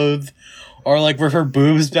clothed or like with her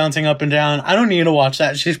boobs bouncing up and down. I don't need to watch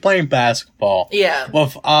that. She's playing basketball. Yeah.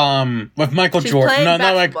 With Michael She's Jordan. Playing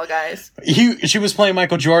basketball, guys. She was playing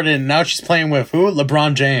Michael Jordan. Now she's playing with who?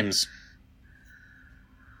 LeBron James.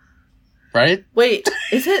 Right? Wait,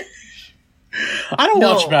 is it? I don't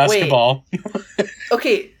watch basketball.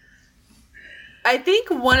 Okay. I think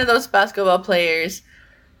one of those basketball players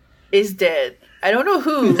is dead. I don't know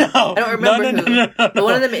who. No, I don't remember who. But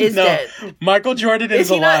one of them is dead. Michael Jordan is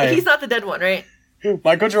alive. He's not the dead one, right?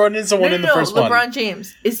 Michael Jordan is the one in the first one. LeBron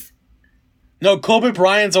James is. No, Kobe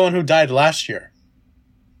Bryant's the one who died last year.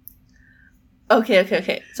 Okay.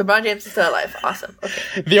 So LeBron James is still alive. Awesome.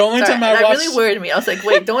 Okay. The only time I watched... That really worried me. I was like,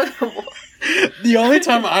 wait, don't... The only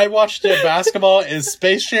time I watched basketball is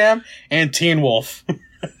Space Jam and Teen Wolf.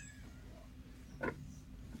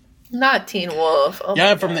 Not Teen Wolf. Oh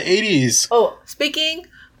yeah, from the 80s. Oh, speaking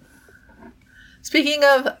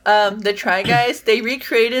of the Try Guys, they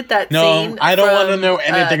recreated that scene. No, I don't want to know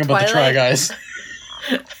anything about the Try Guys.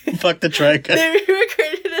 Fuck the Try Guys. They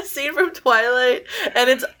recreated a scene from Twilight, and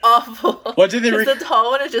it's awful. What did they the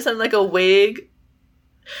tall one is just in like a wig.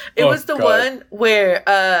 It was the one where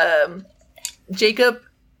Jacob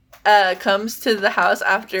comes to the house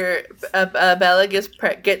after Bella gives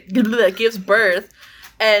birth.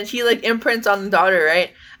 And he, like, imprints on the daughter,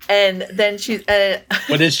 right? And then she's...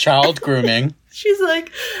 With his child grooming. She's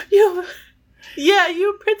like, you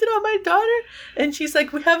imprinted on my daughter? And she's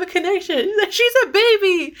like, we have a connection. She's like, she's a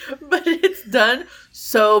baby! But it's done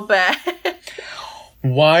so bad.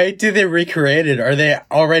 Why did they recreate it? Are they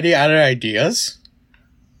already out of ideas?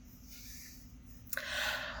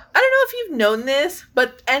 I don't know if you've known this,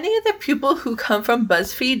 but any of the people who come from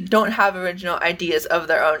BuzzFeed don't have original ideas of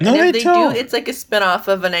their own. No, and if they don't. do, it's like a spinoff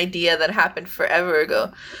of an idea that happened forever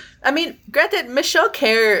ago. I mean, granted, Michelle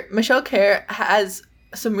Kerr has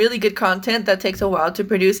some really good content that takes a while to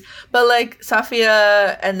produce, but like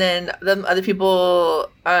Safia and then the other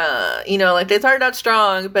people, you know, like they started out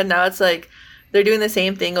strong, but now it's like they're doing the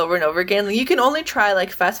same thing over and over again. Like, you can only try like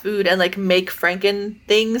fast food and like make Franken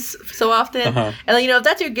things so often. And like, you know, if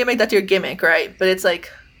that's your gimmick, that's your gimmick, right? But it's like,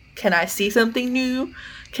 can I see something new?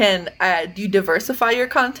 Can do you diversify your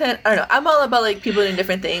content? I don't know. I'm all about like people doing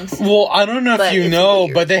different things. Well, I don't know if you know,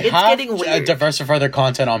 weird. but they have to diversify their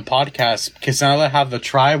content on podcasts, because now they have the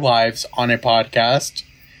Try Wives on a podcast,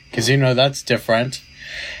 because you know that's different.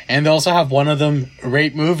 And they also have one of them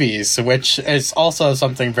rate movies, which is also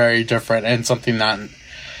something very different and something that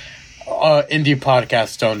indie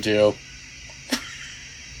podcasts don't do.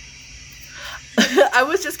 I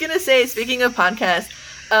was just going to say, speaking of podcasts,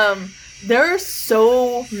 there are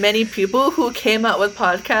so many people who came out with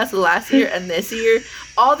podcasts last year and this year.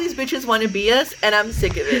 All these bitches want to be us, and I'm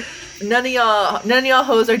sick of it. None of y'all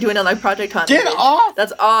hoes are doing it like Project Hunter. Get off!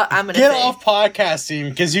 That's all I'm gonna say. Get off podcasting,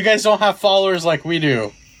 because you guys don't have followers like we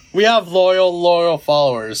do. We have loyal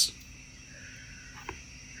followers.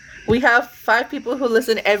 We have 5 people who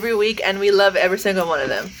listen every week, and we love every single one of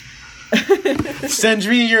them. Send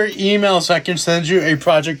me your email so I can send you a a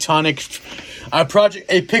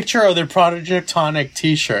picture of the Project Tonic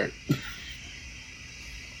t-shirt.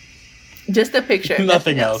 Just a picture.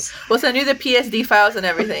 Nothing else. We'll send you the PSD files and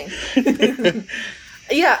everything.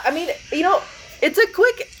 Yeah, I mean, you know, it's a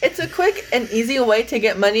quick and easy way to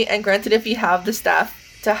get money, and granted, if you have the staff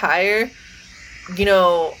to hire, you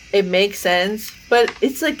know, it makes sense. But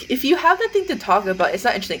it's like, if you have nothing to talk about, it's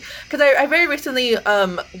not interesting. Because I very recently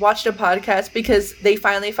watched a podcast because they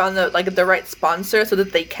finally found the right sponsor so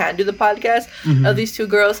that they can do the podcast of these 2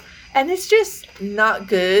 girls, and it's just not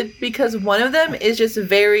good because one of them is just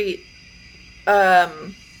very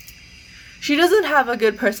she doesn't have a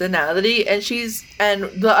good personality, and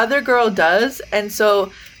the other girl does, and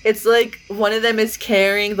so it's like one of them is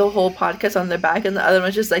carrying the whole podcast on their back, and the other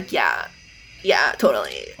one's just like, yeah, Yeah,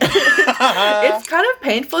 totally. It's kind of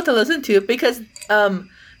painful to listen to because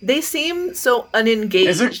they seem so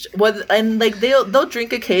unengaged. And like they'll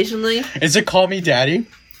drink occasionally. Is it Call Me Daddy?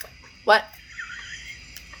 What?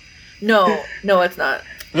 No, it's not.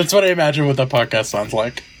 That's what I imagine what that podcast sounds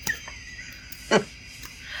like.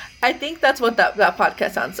 I think that's what that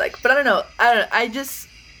podcast sounds like. But I don't know. I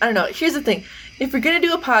don't know. Here's the thing. If you're going to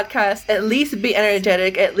do a podcast, at least be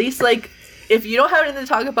energetic. At least, like, if you don't have anything to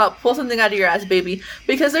talk about, pull something out of your ass, baby.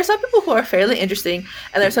 Because there's some people who are fairly interesting,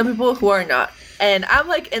 and there's some people who are not. And I'm,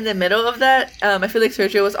 like, in the middle of that. I feel like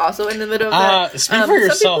Sergio was also in the middle of that. Speak for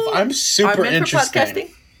yourself. I'm super interesting.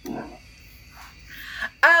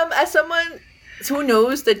 As someone who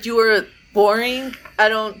knows that you are boring, I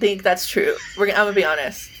don't think that's true. I'm going to be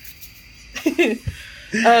honest.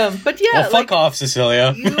 But yeah, well, fuck off,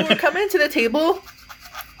 Cecilia. You were coming to the table.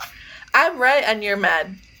 I'm right and you're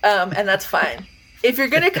mad, and that's fine. If you're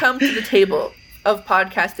gonna come to the table of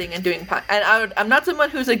podcasting and doing I'm not someone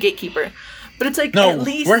who's a gatekeeper, but it's like no, at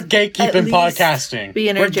least we're gatekeeping podcasting. Be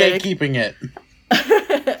energetic. We're gatekeeping it.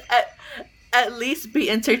 At least be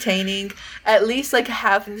entertaining. At least like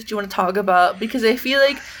have things that you want to talk about, because I feel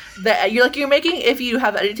like that you're making, if you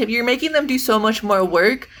have editing, you're making them do so much more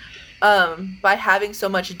work. By having so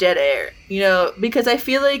much dead air, because I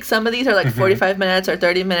feel like some of these are like 45 minutes or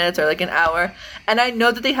 30 minutes or like an hour, and I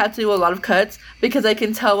know that they have to do a lot of cuts because I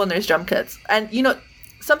can tell when there's jump cuts, and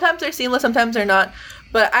sometimes they're seamless, sometimes they're not,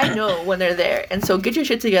 but I know when they're there. And so get your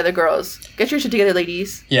shit together, girls. Get your shit together,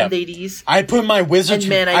 ladies. Yeah, ladies. I put my wizard.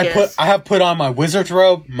 I have put on my wizard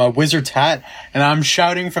robe, my wizard's hat, and I'm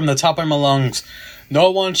shouting from the top of my lungs, "No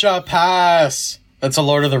one shall pass." That's a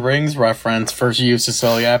Lord of the Rings reference for you,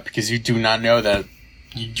 Cecilia, because you do not know that.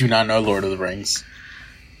 You do not know Lord of the Rings.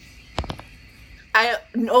 I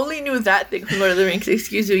only knew that thing from Lord of the Rings.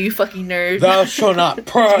 Excuse you, you fucking nerd. Thou shalt not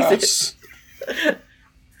pass.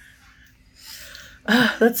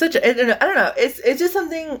 That's such a... I don't know. It's just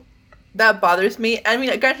something that bothers me. I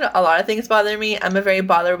mean, granted, a lot of things bother me. I'm a very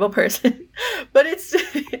botherable person. But it's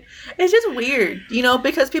just weird,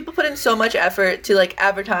 because people put in so much effort to, like,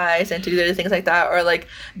 advertise and to do other things like that, or, like,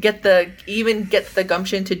 get the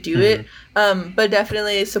gumption to do it. But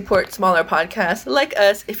definitely support smaller podcasts like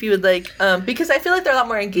us if you would like, because I feel like they're a lot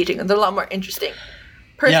more engaging and they're a lot more interesting,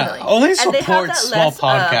 personally. Yeah, only support small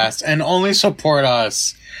podcasts and only support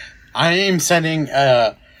us. I am sending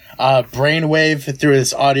brainwave through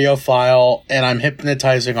this audio file, and I'm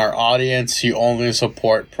hypnotizing our audience. You only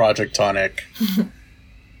support Project Tonic.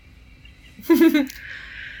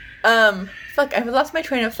 Fuck, I've lost my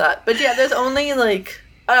train of thought. But yeah, there's only like,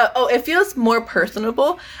 it feels more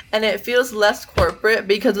personable and it feels less corporate,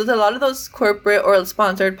 because with a lot of those corporate or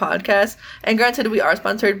sponsored podcasts, and granted we are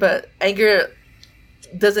sponsored, but Anchor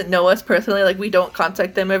doesn't know us personally, like we don't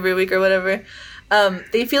contact them every week or whatever.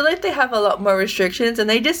 They feel like they have a lot more restrictions, and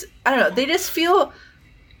they just feel...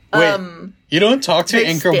 Wait, you don't talk to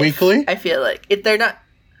Anchor stiff, Weekly? I feel like. If they're not...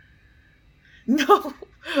 No,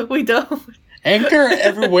 we don't. Anchor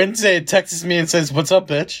every Wednesday texts me and says, "What's up,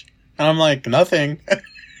 bitch?" And I'm like, "Nothing."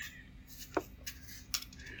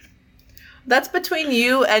 That's between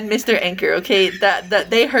you and Mr. Anchor, okay? That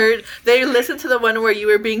they listened to the one where you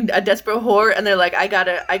were being a desperate whore, and they're like, I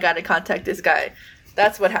gotta contact this guy.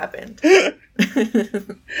 That's what happened. The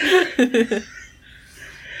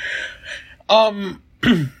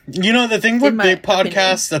thing with big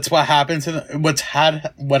podcasts, that's what happened to them. What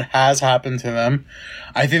has happened to them.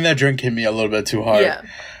 I think that drink hit me a little bit too hard. Yeah.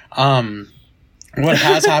 What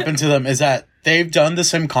has happened to them is that they've done the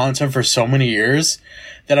same content for so many years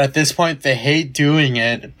that at this point they hate doing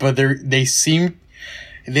it, but they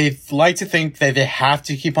like to think that they have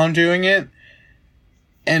to keep on doing it.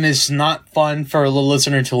 And it's not fun for the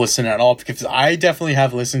listener to listen at all, because I definitely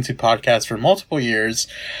have listened to podcasts for multiple years,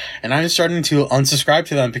 and I'm starting to unsubscribe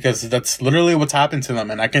to them because that's literally what's happened to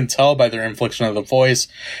them. And I can tell by their inflection of the voice,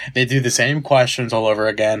 they do the same questions all over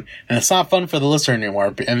again, and it's not fun for the listener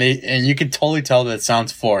anymore. And you can totally tell that it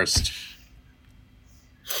sounds forced.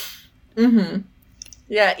 Mm-hmm.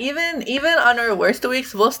 Yeah, even on our worst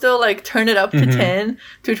weeks, we'll still like turn it up to 10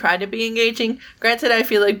 to try to be engaging. Granted, I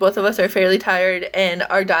feel like both of us are fairly tired and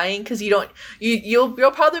are dying, because you'll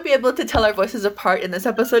probably be able to tell our voices apart in this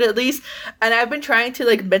episode at least. And I've been trying to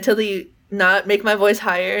like mentally not make my voice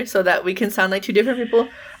higher so that we can sound like two different people.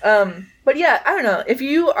 But yeah, I don't know. If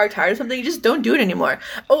you are tired of something, you just don't do it anymore.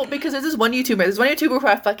 Oh, because there's this one YouTuber who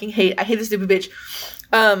I fucking hate. I hate this stupid bitch.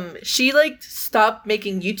 She like stopped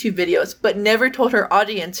making YouTube videos, but never told her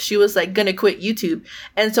audience she was like gonna quit YouTube.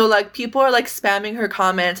 And so like people are like spamming her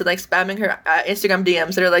comments and like spamming her Instagram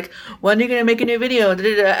DMs that are like, when are you gonna make a new video?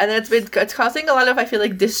 Da-da-da. And it's causing a lot of, I feel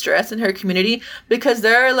like, distress in her community, because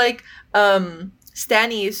there are like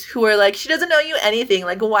stannies who are like, she doesn't know you anything,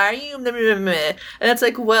 like, why are you blah, blah, blah, blah. And it's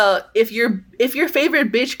like, well, if your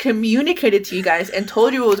favorite bitch communicated to you guys and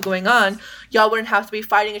told you what was going on, y'all wouldn't have to be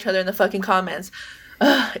fighting each other in the fucking comments.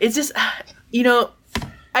 It's just, you know,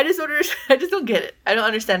 I just don't get it. I don't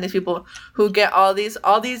understand these people who get all these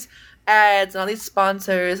ads and all these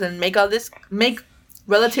sponsors and make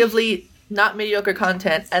relatively not mediocre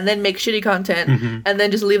content and then make shitty content and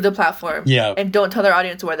then just leave the platform and don't tell their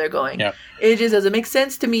audience where they're going. Yeah. It just doesn't make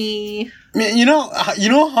sense to me. You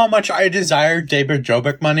know how much I desire David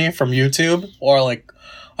Dobrik money from YouTube or like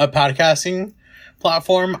a podcasting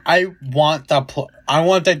platform? I want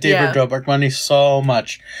that David Dobrik money so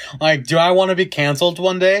much. Like, do I want to be canceled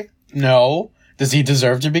one day? No. Does he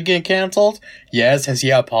deserve to be canceled? Yes. Has he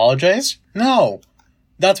apologized? No.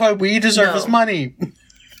 That's why we deserve his money.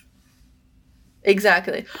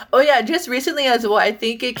 Exactly. Oh yeah, just recently as well, I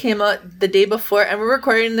think it came out the day before, and we're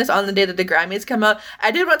recording this on the day that the Grammys come out. I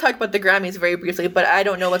did want to talk about the Grammys very briefly, but I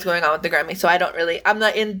don't know what's going on with the Grammys, so I'm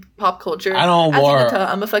not in pop culture. As you can tell,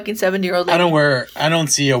 I'm a fucking 70-year-old lady. I don't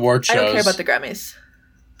see award shows. I don't care about the Grammys.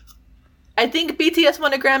 I think BTS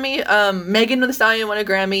won a Grammy. Megan Thee Stallion won a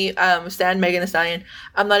Grammy. Stan Megan Thee Stallion.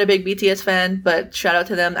 I'm not a big BTS fan, but shout out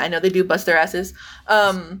to them. I know they do bust their asses.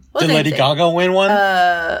 Did Lady Gaga win one?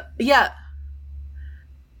 Yeah.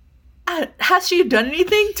 Has she done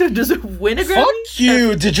anything to just win a Grammy? Fuck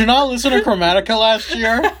you! Did you not listen to Chromatica last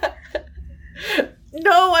year?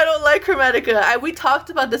 No, I don't like Chromatica. We talked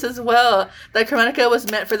about this as well. That Chromatica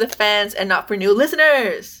was meant for the fans and not for new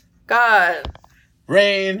listeners. God.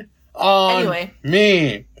 Rain on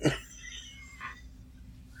me.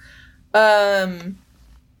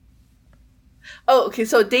 Oh, okay,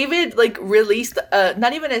 so David, like, released,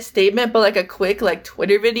 not even a statement, but, like, a quick, like,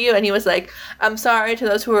 Twitter video, and he was like, I'm sorry to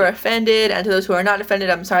those who are offended, and to those who are not offended,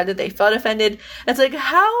 I'm sorry that they felt offended. And it's like,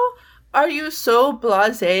 how are you so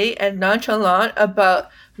blasé and nonchalant about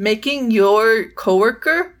making your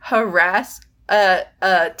coworker harass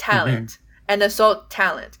talent and assault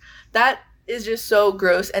talent? That is just so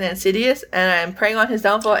gross and insidious, and I'm praying on his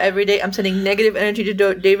downfall every day. I'm sending negative energy to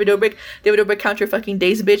David Dobrik. David Dobrik, count your fucking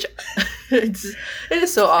days, bitch. It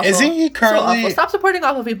is so awful. Isn't he currently... So awful. Stop supporting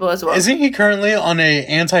awful people as well. Isn't he currently on a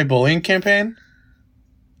anti-bullying campaign?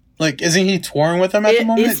 Like, isn't he touring with them at the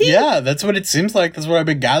moment? Is he? Yeah, that's what it seems like. That's what I've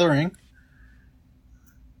been gathering.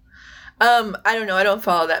 I don't know. I don't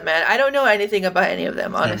follow that man. I don't know anything about any of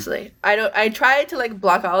them, honestly. Yeah. I try to, like,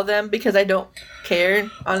 block all of them because I don't care,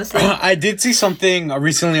 honestly. I did see something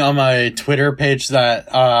recently on my Twitter page that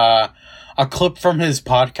a clip from his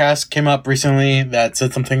podcast came up recently that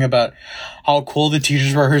said something about how cool the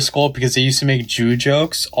teachers were at his school because they used to make Jew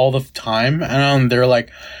jokes all the time. And they're like,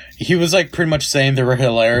 he was like pretty much saying they were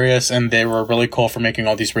hilarious and they were really cool for making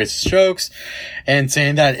all these racist jokes and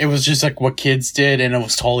saying that it was just like what kids did and it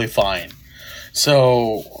was totally fine.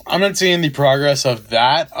 So I'm not seeing the progress of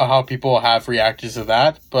that, of how people have reacted to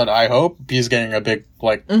that, but I hope he's getting a big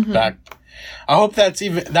back. I hope that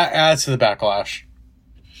adds to the backlash.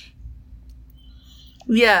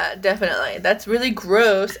 Yeah, definitely. That's really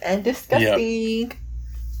gross and disgusting.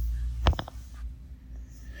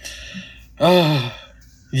 Yep.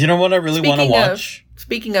 You know what I really want to watch?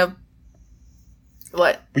 Speaking of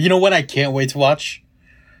what? You know what I can't wait to watch?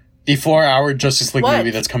 The 4-hour Justice League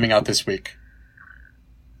movie that's coming out this week.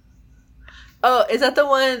 Oh, is that the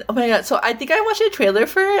one? Oh my god! So I think I watched a trailer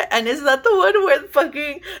for it, and is that the one where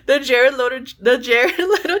fucking the Jared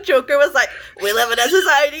Leto Joker was like, "We live in a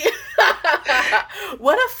society."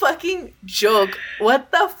 What a fucking joke!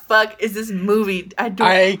 What the fuck is this movie?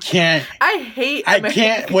 I can't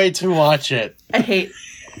wait to watch it. I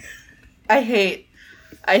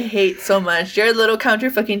hate so much. Jared Leto, count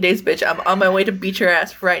your fucking days, bitch. I'm on my way to beat your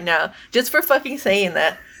ass right now, just for fucking saying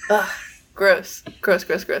that. Ugh, gross.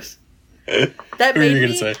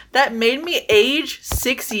 That made me age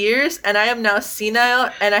 6 years, and I am now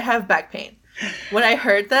senile, and I have back pain. When I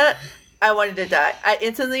heard that, I wanted to die. I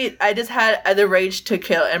just had the rage to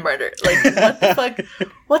kill and murder. Like,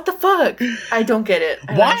 what the fuck? I don't get it.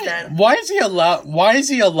 I don't understand. Why is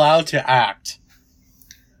he allowed to act?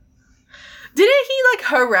 Didn't he like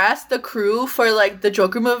harass the crew for like the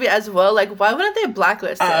Joker movie as well? Like, why wouldn't they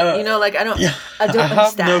blacklist him? You know, like I don't have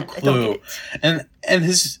understand. No clue. I don't get it. And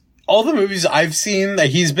his all the movies I've seen that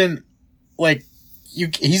he's been like,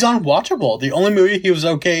 he's unwatchable. The only movie he was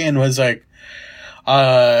okay in was like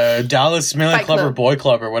Dallas Million Club Boy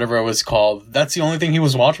Club or whatever it was called. That's the only thing he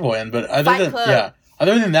was watchable in. But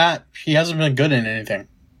other than that, he hasn't been good in anything.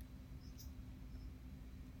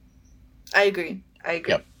 I agree.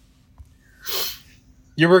 Yep.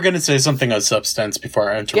 You were going to say something of substance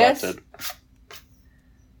before I interrupted. Yes.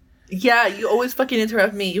 Yeah, you always fucking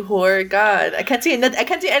interrupt me, you whore. God, I can't say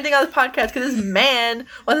anything on this podcast because this man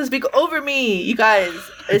wants to speak over me. You guys.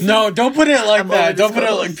 No, don't put it like that. Don't put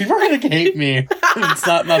it like people are gonna hate me. It's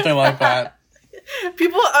not nothing like that.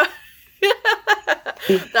 People are.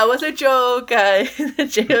 That was a joke, guys.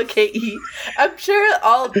 JOKE. I'm sure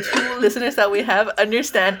all 2 listeners that we have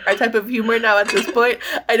understand our type of humor now at this point.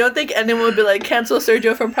 I don't think anyone would be like, cancel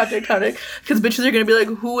Sergio from Project Tonic, because bitches are going to be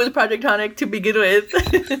like, who is Project Tonic to begin with?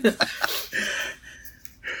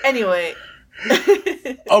 Anyway.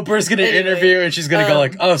 Oprah's going to interview and she's going to go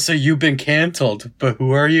like, oh, so you've been canceled, but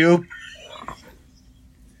who are you?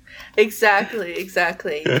 Exactly.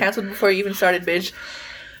 Canceled before you even started, bitch.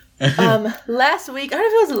 Last week, I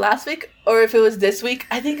don't know if it was last week or if it was this week.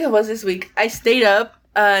 I think it was this week. I stayed up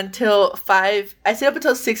until 5. I stayed up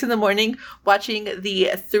until 6 in the morning watching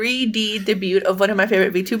the 3D debut of one of my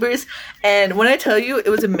favorite VTubers. And when I tell you, it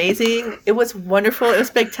was amazing. It was wonderful. It was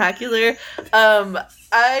spectacular.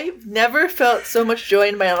 I never felt so much joy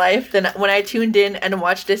in my life than when I tuned in and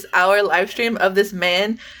watched this hour live stream of this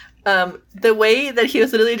man. The way that he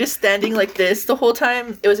was literally just standing like this the whole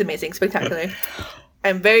time, it was amazing, spectacular.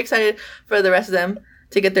 I'm very excited for the rest of them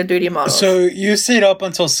to get their 3D models. So you stayed up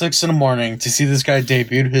until 6 in the morning to see this guy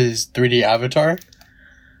debut his 3D avatar?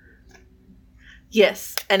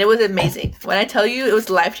 Yes, and it was amazing. When I tell you it was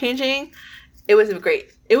life-changing, it was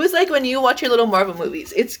great. It was like when you watch your little Marvel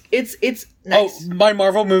movies. It's nice. Oh, my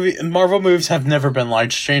Marvel movies have never been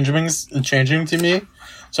life-changing to me,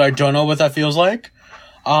 so I don't know what that feels like.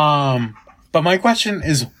 But my question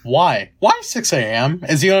is why? Why 6 a.m.?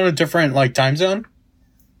 Is he on a different time zone?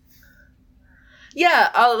 Yeah,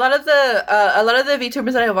 a lot of the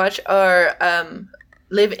VTubers that I watch are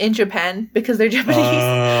live in Japan because they're Japanese,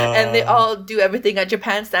 and they all do everything at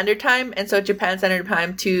Japan Standard Time, and so Japan Standard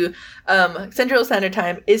Time to Central Standard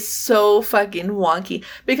Time is so fucking wonky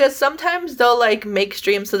because sometimes they'll make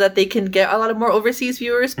streams so that they can get a lot of more overseas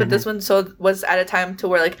viewers, but this one was at a time to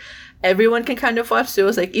where everyone can kind of watch, so it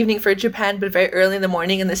was evening for Japan, but very early in the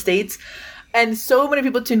morning in the States. And so many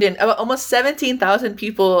people tuned in. Almost 17,000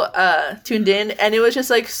 people tuned in. And it was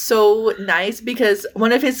just so nice because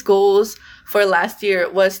one of his goals for last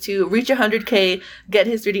year was to reach 100K, get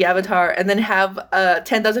his 3D avatar, and then have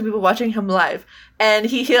 10,000 people watching him live. And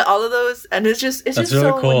he hit all of those. And it's just really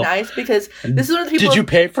so cool. Nice because this is one of the people. Did you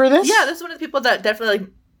pay for this? Yeah, this is one of the people that definitely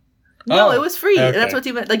No, it was free. Okay. And that's what's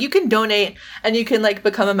even you can donate and you can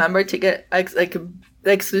become a member to get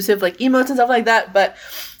exclusive emotes and stuff like that, but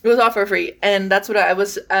it was all for free. And that's what I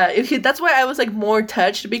was that's why I was more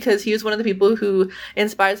touched, because he was one of the people who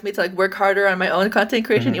inspires me to work harder on my own content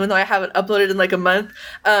creation, even though I haven't uploaded in a month.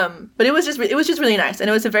 But it was just really nice, and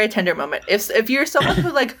it was a very tender moment. If you're someone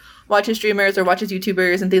who watches streamers or watches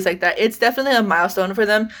YouTubers and things like that, it's definitely a milestone for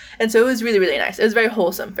them. And so it was really, really nice. It was very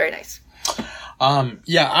wholesome, very nice.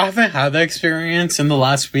 Yeah, I haven't had that experience in the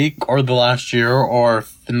last week or the last year or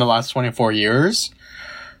in the last 24 years.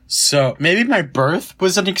 So maybe my birth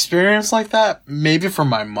was an experience like that. Maybe for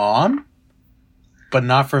my mom, but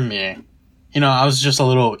not for me. I was just a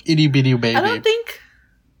little itty bitty baby. I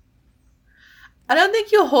don't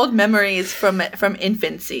think you hold memories from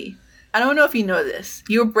infancy. I don't know if you know this.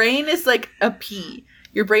 Your brain is like a pea.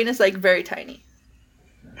 Your brain is very tiny.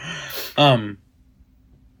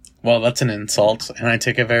 Well, that's an insult, and I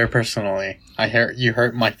take it very personally. You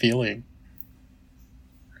hurt my feeling.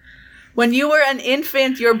 When you were an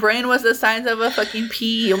infant, your brain was the size of a fucking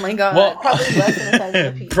pea. Oh my god. Well, probably less than the size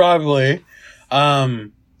of a pea. Probably.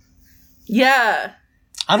 Yeah.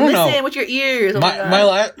 I don't know. Listen with your ears.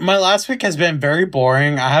 Oh my last week has been very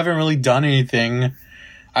boring. I haven't really done anything.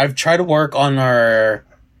 I've tried to work on our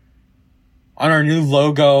new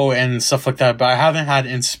logo and stuff like that, but I haven't had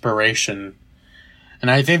inspiration. And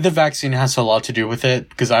I think the vaccine has a lot to do with it,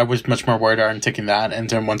 because I was much more worried on taking that. And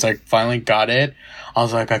then once I finally got it, I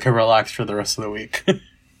was like, I could relax for the rest of the week.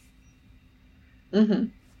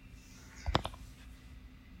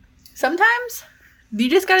 Sometimes you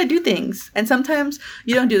just gotta do things. And sometimes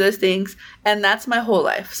you don't do those things. And that's my whole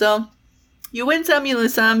life. So you win some, you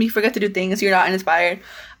lose some, you forget to do things, you're not inspired.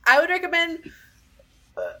 I would recommend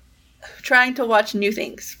trying to watch new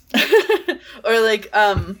things. Or, like,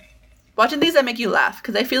 watching things that make you laugh.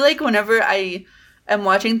 Because I feel like whenever I am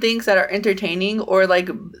watching things that are entertaining or, like,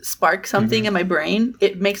 spark something in my brain,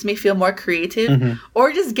 it makes me feel more creative.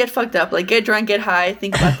 Or just get fucked up. Like, get drunk, get high,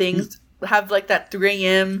 think about things, have, like, that 3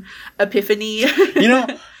 a.m. epiphany. You know...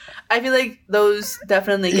 I feel like those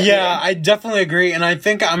definitely get Yeah, I definitely agree. And I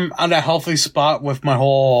think I'm on a healthy spot with my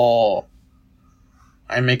whole...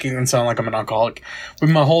 I'm making it sound like I'm an alcoholic.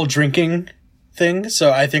 With my whole drinking thing.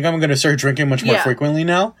 So I think I'm going to start drinking much more frequently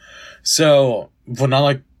now. So, well, not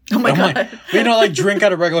like... Oh my God. Like, you know, like drink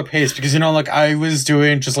at a regular pace. Because, you know, like I was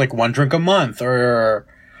doing just like 1 drink a month or...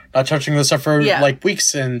 not touching this stuff for like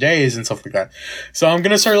weeks and days and stuff like that. So I'm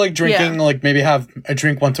gonna start like drinking, like maybe have a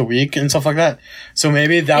drink once a week and stuff like that. So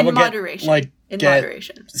maybe that will get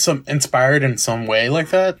moderation. Some inspired in some way like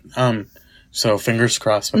that. So fingers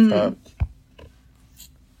crossed with that.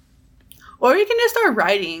 Or you can just start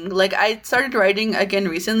writing. Like I started writing again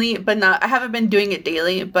recently, but I haven't been doing it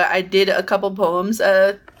daily. But I did a couple poems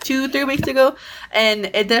 2-3 weeks ago, and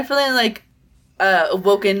it definitely like.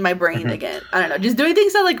 Awoken my brain again. I don't know, just doing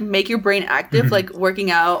things that like make your brain active, like working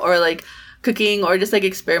out or like cooking or just like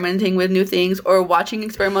experimenting with new things or watching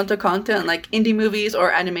experimental content like indie movies or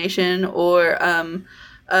animation or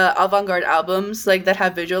avant-garde albums like that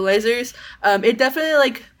have visualizers. It definitely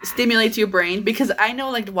like stimulates your brain because I know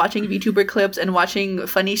like watching VTuber clips and watching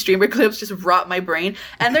funny streamer clips just rot my brain,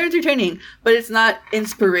 and they're entertaining, but it's not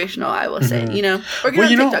inspirational, I will say, you know. Or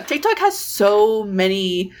get on TikTok. TikTok has so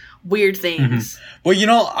many weird things. Well, you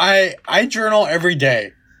know, I journal every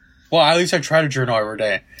day. Well, at least I try to journal every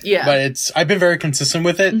day. Yeah. But I've been very consistent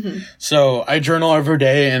with it. So I journal every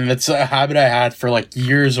day, and it's a habit I had for like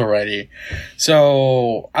years already.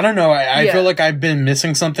 So I don't know. I feel like I've been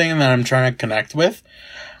missing something that I'm trying to connect with.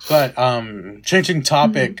 But changing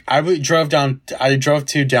topic, I drove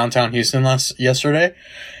to downtown Houston yesterday,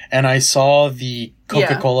 and I saw the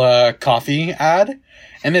Coca-Cola coffee ad,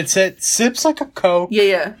 and it said sips like a Coke.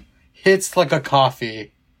 Yeah. Hits like a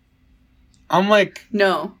coffee. I'm like...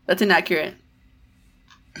 No, that's inaccurate.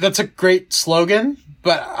 That's a great slogan,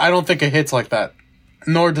 but I don't think it hits like that.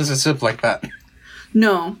 Nor does it sip like that.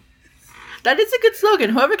 No. That is a good slogan.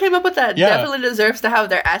 Whoever came up with that definitely deserves to have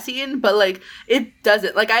their ass eaten, but, like, it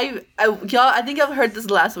doesn't. Like, y'all, I think I've heard this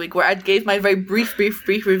last week where I gave my very brief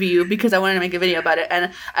review because I wanted to make a video about it,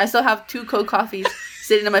 and I still have 2 cold coffees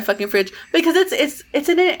sitting in my fucking fridge because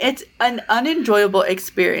it's an unenjoyable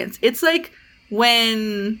experience. It's like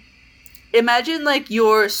when... Imagine, like,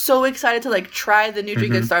 you're so excited to, like, try the new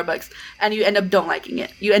drink at Starbucks, and you end up don't liking it.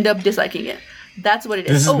 You end up disliking it. That's what it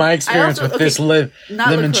is. This is my experience with this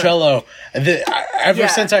limoncello. Ever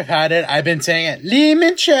since I've had it, I've been saying it,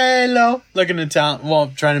 limoncello, like an Italian. Well,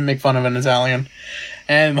 I'm trying to make fun of an Italian.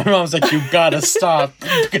 And my mom's like, you gotta stop,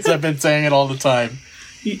 because I've been saying it all the time.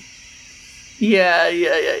 Yeah.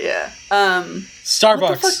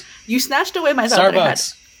 Starbucks. You snatched away my thought that I had.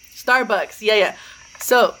 Starbucks. Yeah.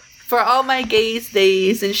 So, for all my gays,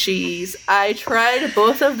 theys, and she's, I tried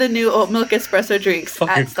both of the new oat milk espresso drinks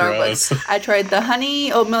at Starbucks. Gross. I tried the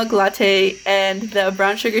honey oat milk latte and the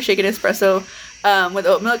brown sugar shaken espresso with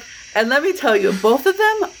oat milk. And let me tell you, both of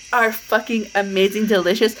them are fucking amazing,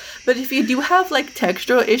 delicious. But if you do have, like,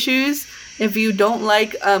 textural issues, if you don't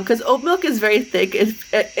like, because oat milk is very thick,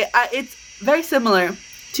 it's very similar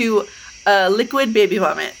to liquid baby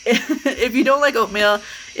vomit. If you don't like oatmeal,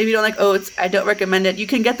 if you don't like oats, I don't recommend it. You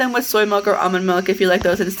can get them with soy milk or almond milk if you like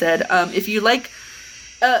those instead. If you like,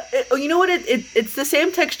 you know what? It's the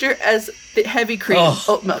same texture as the heavy cream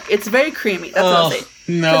oat milk. It's very creamy. That's what I'll say.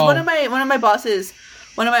 No. Because one of my bosses,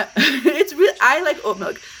 it's real. I like oat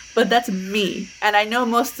milk, but that's me, and I know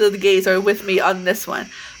most of the gays are with me on this one.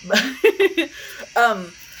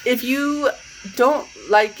 If you don't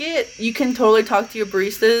like it, you can totally talk to your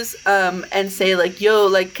baristas and say like, yo,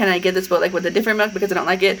 like, can I get this but like with a different milk because I don't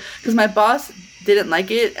like it? Because my boss didn't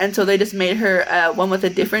like it, and so they just made her one with a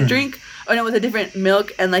different drink, or no, with a different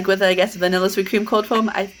milk, and like with, I guess, vanilla sweet cream cold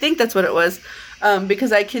foam. I think that's what it was.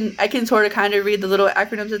 Because I can sort of kind of read the little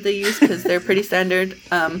acronyms that they use because they're pretty standard.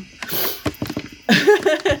 But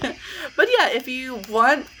yeah, if you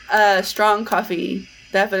want strong coffee,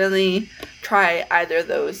 definitely try either of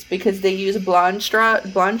those because they use blonde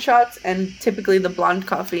shots, and typically the blonde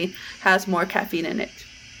coffee has more caffeine in it.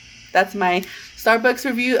 That's my Starbucks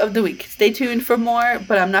review of the week. Stay tuned for more,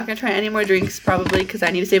 but I'm not going to try any more drinks probably because I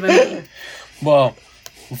need to save my money. Well,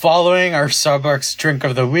 following our Starbucks drink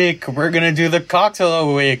of the week, we're going to do the cocktail of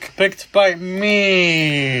the week picked by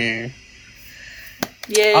me.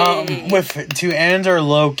 Yay. To end our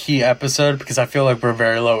low key episode, because I feel like we're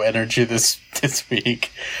very low energy this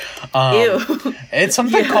week. Ew. It's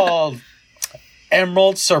something called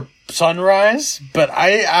Emerald Sunrise, but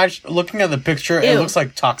looking at the picture, it looks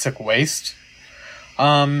like toxic waste.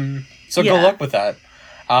 So good luck with that.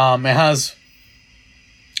 It has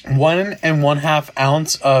 1 1/2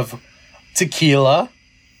 ounce of tequila,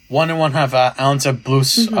 1 1/2 ounce of blue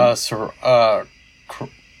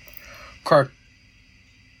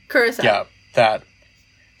Curacao. Yeah, that.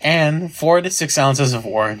 And 4 to 6 ounces of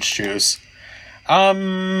orange juice.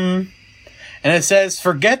 And it says,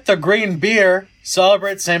 forget the green beer,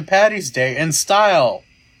 celebrate St. Paddy's Day in style.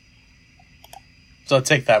 So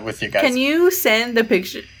take that with you guys. Can you send the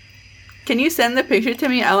picture to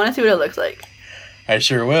me? I want to see what it looks like. I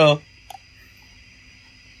sure will.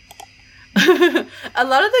 A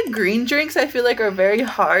lot of the green drinks I feel like are very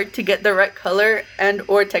hard to get the right color and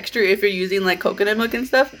or texture if you're using like coconut milk and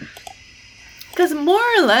stuff, because more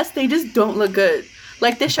or less they just don't look good.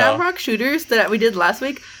 Like the Shamrock Shooters that we did last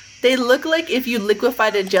week, they look like if you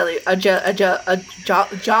liquefied a Jolly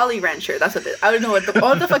Rancher. That's what I don't know what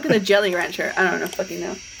the fuck is a Jelly Rancher. I don't know fucking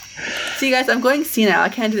know. See guys, I'm going senile. I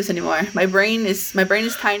can't do this anymore. My brain is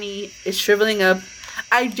tiny. It's shriveling up.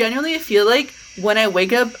 I genuinely feel like when I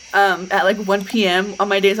wake up at like 1 p.m. on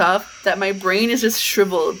my days off, that my brain is just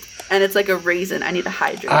shriveled and it's like a raisin. I need to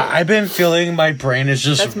hydrate. I've been feeling my brain is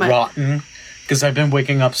just rotten because I've been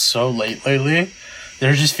waking up so late lately.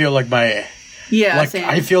 I just feel like same.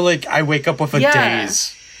 I feel like I wake up with a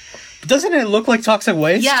daze. But doesn't it look like toxic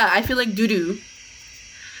waste? Yeah, I feel like doo-doo.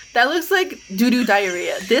 That looks like doo-doo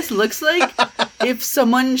diarrhea. This looks like if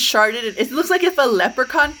someone sharded it. It looks like if a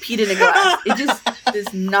leprechaun peed in a glass. It just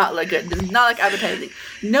does not look good. It does not look appetizing.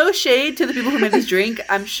 No shade to the people who made this drink.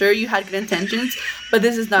 I'm sure you had good intentions, but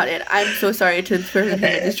this is not it. I'm so sorry to the person who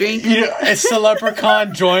made this drink. It's the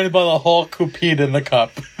leprechaun joined by the Hulk who peed in the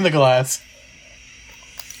cup, in the glass.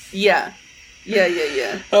 Yeah.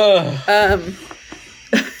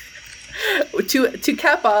 To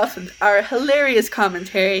cap off our hilarious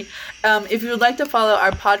commentary, if you would like to follow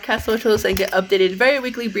our podcast socials and get updated very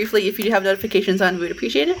weekly, briefly, if you have notifications on, we would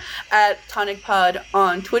appreciate it. At Tonic Pod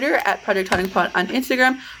on Twitter, at Project Tonic Pod on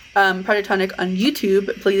Instagram, Project Tonic on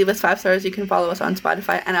YouTube. Please leave us 5 stars. You can follow us on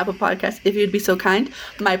Spotify and Apple Podcasts if you'd be so kind.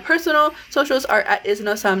 My personal socials are at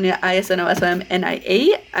Isnosomnia,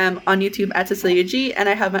 ISNOSOMNIA, on YouTube at Cecilia G, and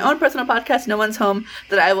I have my own personal podcast, No One's Home,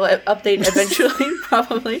 that I will update eventually,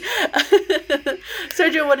 probably.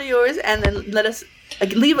 Sergio, what are yours? And then let us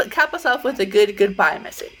cap us off with a good goodbye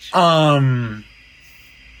message.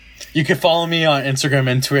 You can follow me on Instagram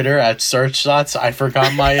and Twitter at SearchThots. I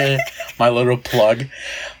forgot my my little plug.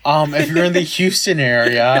 If you're in the Houston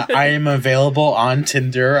area, I am available on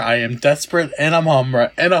Tinder. I am desperate and I'm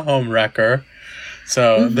a home wrecker.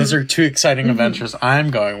 So those are 2 exciting adventures I'm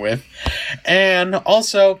going with. And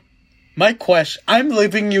also, I'm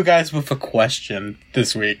leaving you guys with a question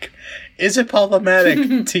this week. Is it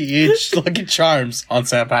problematic to eat Lucky Charms on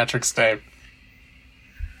St. Patrick's Day?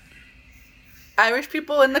 Irish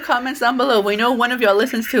people in the comments down below. We know one of y'all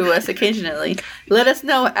listens to us occasionally. Let us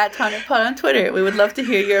know at Tonic Pod on Twitter. We would love to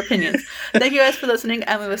hear your opinions. Thank you guys for listening,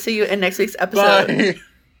 and we will see you in next week's episode. Bye.